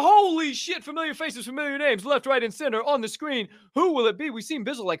 Draw. Holy shit. Familiar faces, familiar names. Left, right, and center on the screen. Who will it be? We've seen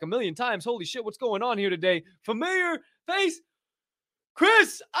Bizzle like a million times. Holy shit. What's going on here today? Familiar face.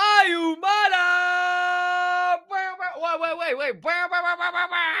 Chris Ayumada. Wait.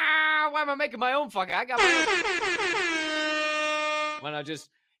 Why am I making my own fucking? I got my own. Why not just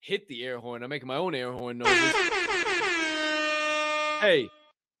hit the air horn? I'm making my own air horn noises. Hey.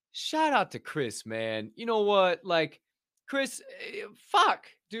 Shout out to Chris, man. You know what? Like, Chris, fuck,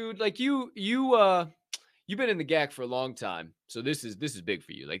 dude. Like, you've been in the GAC for a long time, so this is big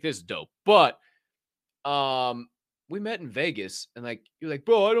for you. Like, this is dope. But, we met in Vegas, and like, you're like,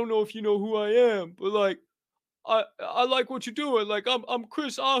 bro, I don't know if you know who I am, but like, I like what you're doing. Like, I'm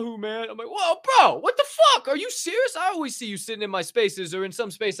Chris Ahu, man. I'm like, whoa, bro, what the fuck? Are you serious? I always see you sitting in my spaces or in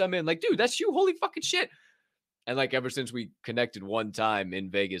some space I'm in. Like, dude, that's you. Holy fucking shit. And like ever since we connected one time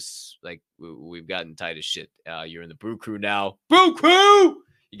in Vegas, like we've gotten tight as shit. You're in the Brew Crew now. Brew Crew!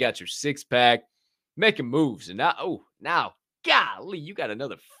 You got your 6-pack, making moves. And now, golly, you got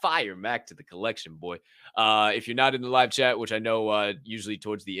another fire Mac to the collection, boy. If you're not in the live chat, which I know usually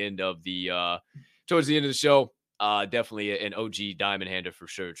towards the end of the show, definitely an OG diamond hander for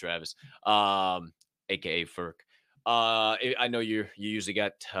sure, Travis, aka Ferk. I know you usually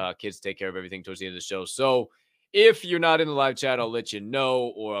got kids to take care of everything towards the end of the show, so. If you're not in the live chat, I'll let you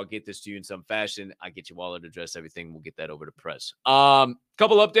know, or I'll get this to you in some fashion. I get your wallet address, everything. We'll get that over to Prez.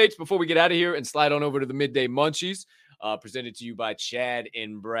 Couple updates before we get out of here and slide on over to the Midday Munchies, presented to you by Chad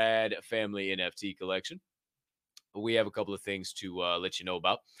and Brad Family NFT Collection. We have a couple of things to let you know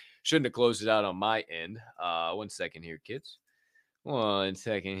about. Shouldn't have closed it out on my end. 1 second here, kids. 1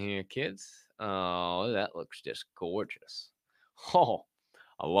 second here, kids. Oh, that looks just gorgeous. Oh.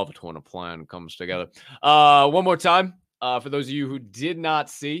 I love it when a plan comes together. One more time, for those of you who did not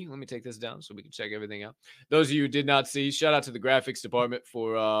see, let me take this down so we can check everything out. Those of you who did not see, shout out to the graphics department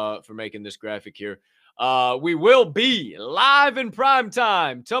for making this graphic here. We will be live in prime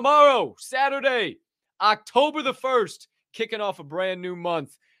time tomorrow, Saturday, October the 1st, kicking off a brand new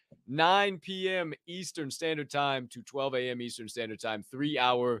month. 9 p.m. Eastern Standard Time to 12 a.m. Eastern Standard Time,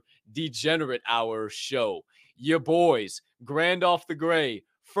 3-hour Degenerate Hour show. Your boys, Grand Off the Gray,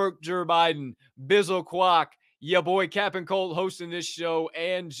 Ferk Jer Biden, Bizzle Quack, your boy Cap'n Colt hosting this show,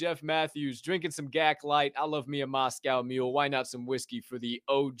 and Jeff Matthews drinking some GAC Light. I love me a Moscow Mule. Why not some whiskey for the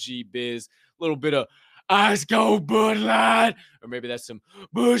OG biz? A little bit of Ice Cold Bud Light, or maybe that's some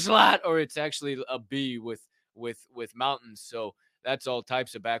Bush Light, or it's actually a B with mountains. So that's all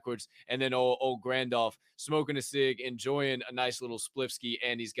types of backwards. And then old Grandoff smoking a cig, enjoying a nice little spliffski,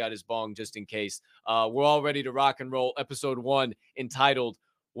 and he's got his bong just in case. We're all ready to rock and roll. Episode 1 entitled,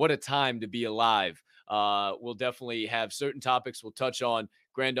 What a Time to Be Alive. We'll definitely have certain topics we'll touch on.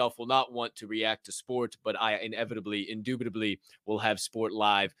 Grandoff will not want to react to sport, but I indubitably will have sport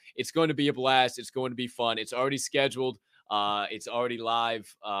live. It's going to be a blast. It's going to be fun. It's already scheduled. It's already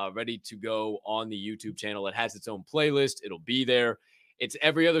live, ready to go on the YouTube channel. It has its own playlist. It'll be there. It's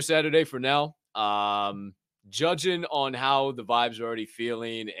every other Saturday for now. Judging on how the vibes are already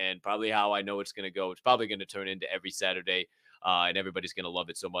feeling and probably how I know it's going to go, it's probably going to turn into every Saturday, and everybody's going to love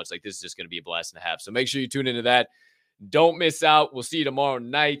it so much. Like, this is just going to be a blast and a half. So make sure you tune into that. Don't miss out. We'll see you tomorrow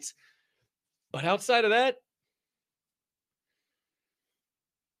night. But outside of that,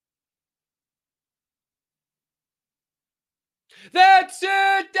 that's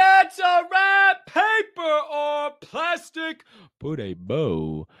it. That's a wrap. Paper or plastic. Put a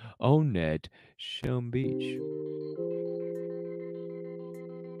bow on that Shum Beach.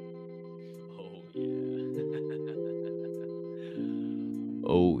 Oh, yeah.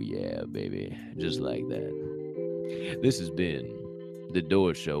 Oh, yeah, baby. Just like that. This has been The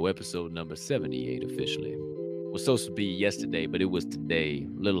Door Show, episode number 78 officially. It was supposed to be yesterday, but it was today.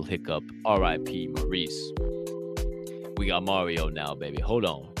 Little hiccup. R.I.P. Maurice. We got Mario now, baby. Hold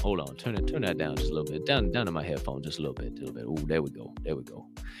on. Turn that down just a little bit. Down to my headphone just a little bit. Ooh, there we go.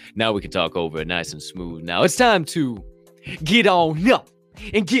 Now we can talk over it nice and smooth. Now it's time to get on up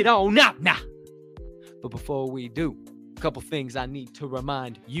and get on out now. But before we do, a couple things I need to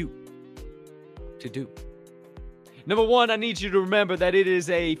remind you to do. Number one, I need you to remember that it is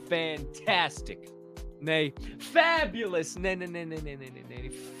a fantastic, fabulous,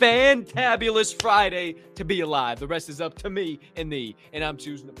 fantabulous Friday to be alive. The rest is up to me and thee, and I'm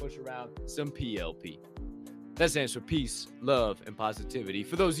choosing to push around some PLP. That stands for peace, love, and positivity.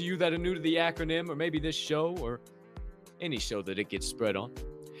 For those of you that are new to the acronym, or maybe this show, or any show that it gets spread on,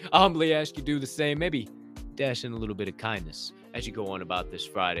 I humbly ask you to do the same. Maybe dash in a little bit of kindness as you go on about this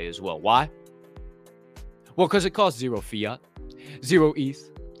Friday as well. Why? Well, because it costs 0 fiat, 0 ETH,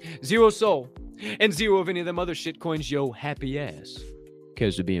 0 SOL, and 0 of any of them other shit coins yo happy ass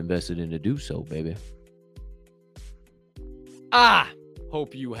cares to be invested in to do so, baby.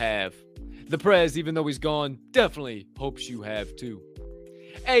 Hope you have. The Prez, even though he's gone, definitely hopes you have too.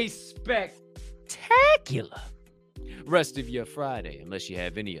 A spectacular rest of your Friday, unless you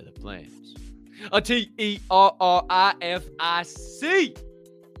have any other plans. A TERRIFIC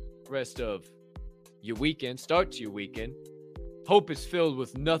rest of your weekend. Start your weekend. Hope is filled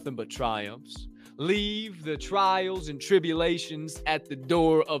with nothing but triumphs. Leave the trials and tribulations at the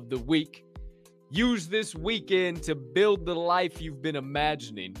door of the week. Use this weekend to build the life you've been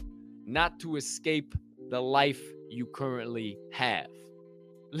imagining, not to escape the life you currently have.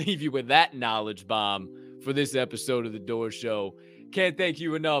 Leave you with that knowledge bomb for this episode of The Door Show. Can't thank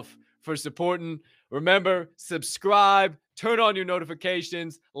you enough for supporting. Remember, subscribe, turn on your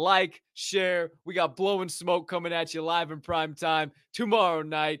notifications, like, share. We got Blowing Smoke coming at you live in prime time tomorrow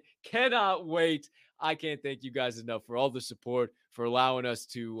night. Cannot wait. I can't thank you guys enough for all the support, for allowing us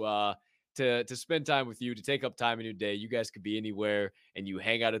to spend time with you, to take up time in your day. You guys could be anywhere, and you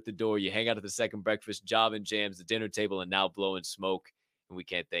hang out at the door, you hang out at the second breakfast, job and jams, the dinner table, and now Blowing Smoke. And we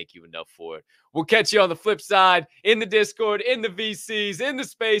can't thank you enough for it. We'll catch you on the flip side, in the Discord, in the VCs, in the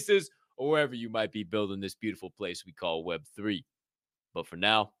spaces, or wherever you might be building this beautiful place we call Web3. But for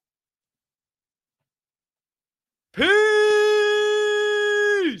now, peace!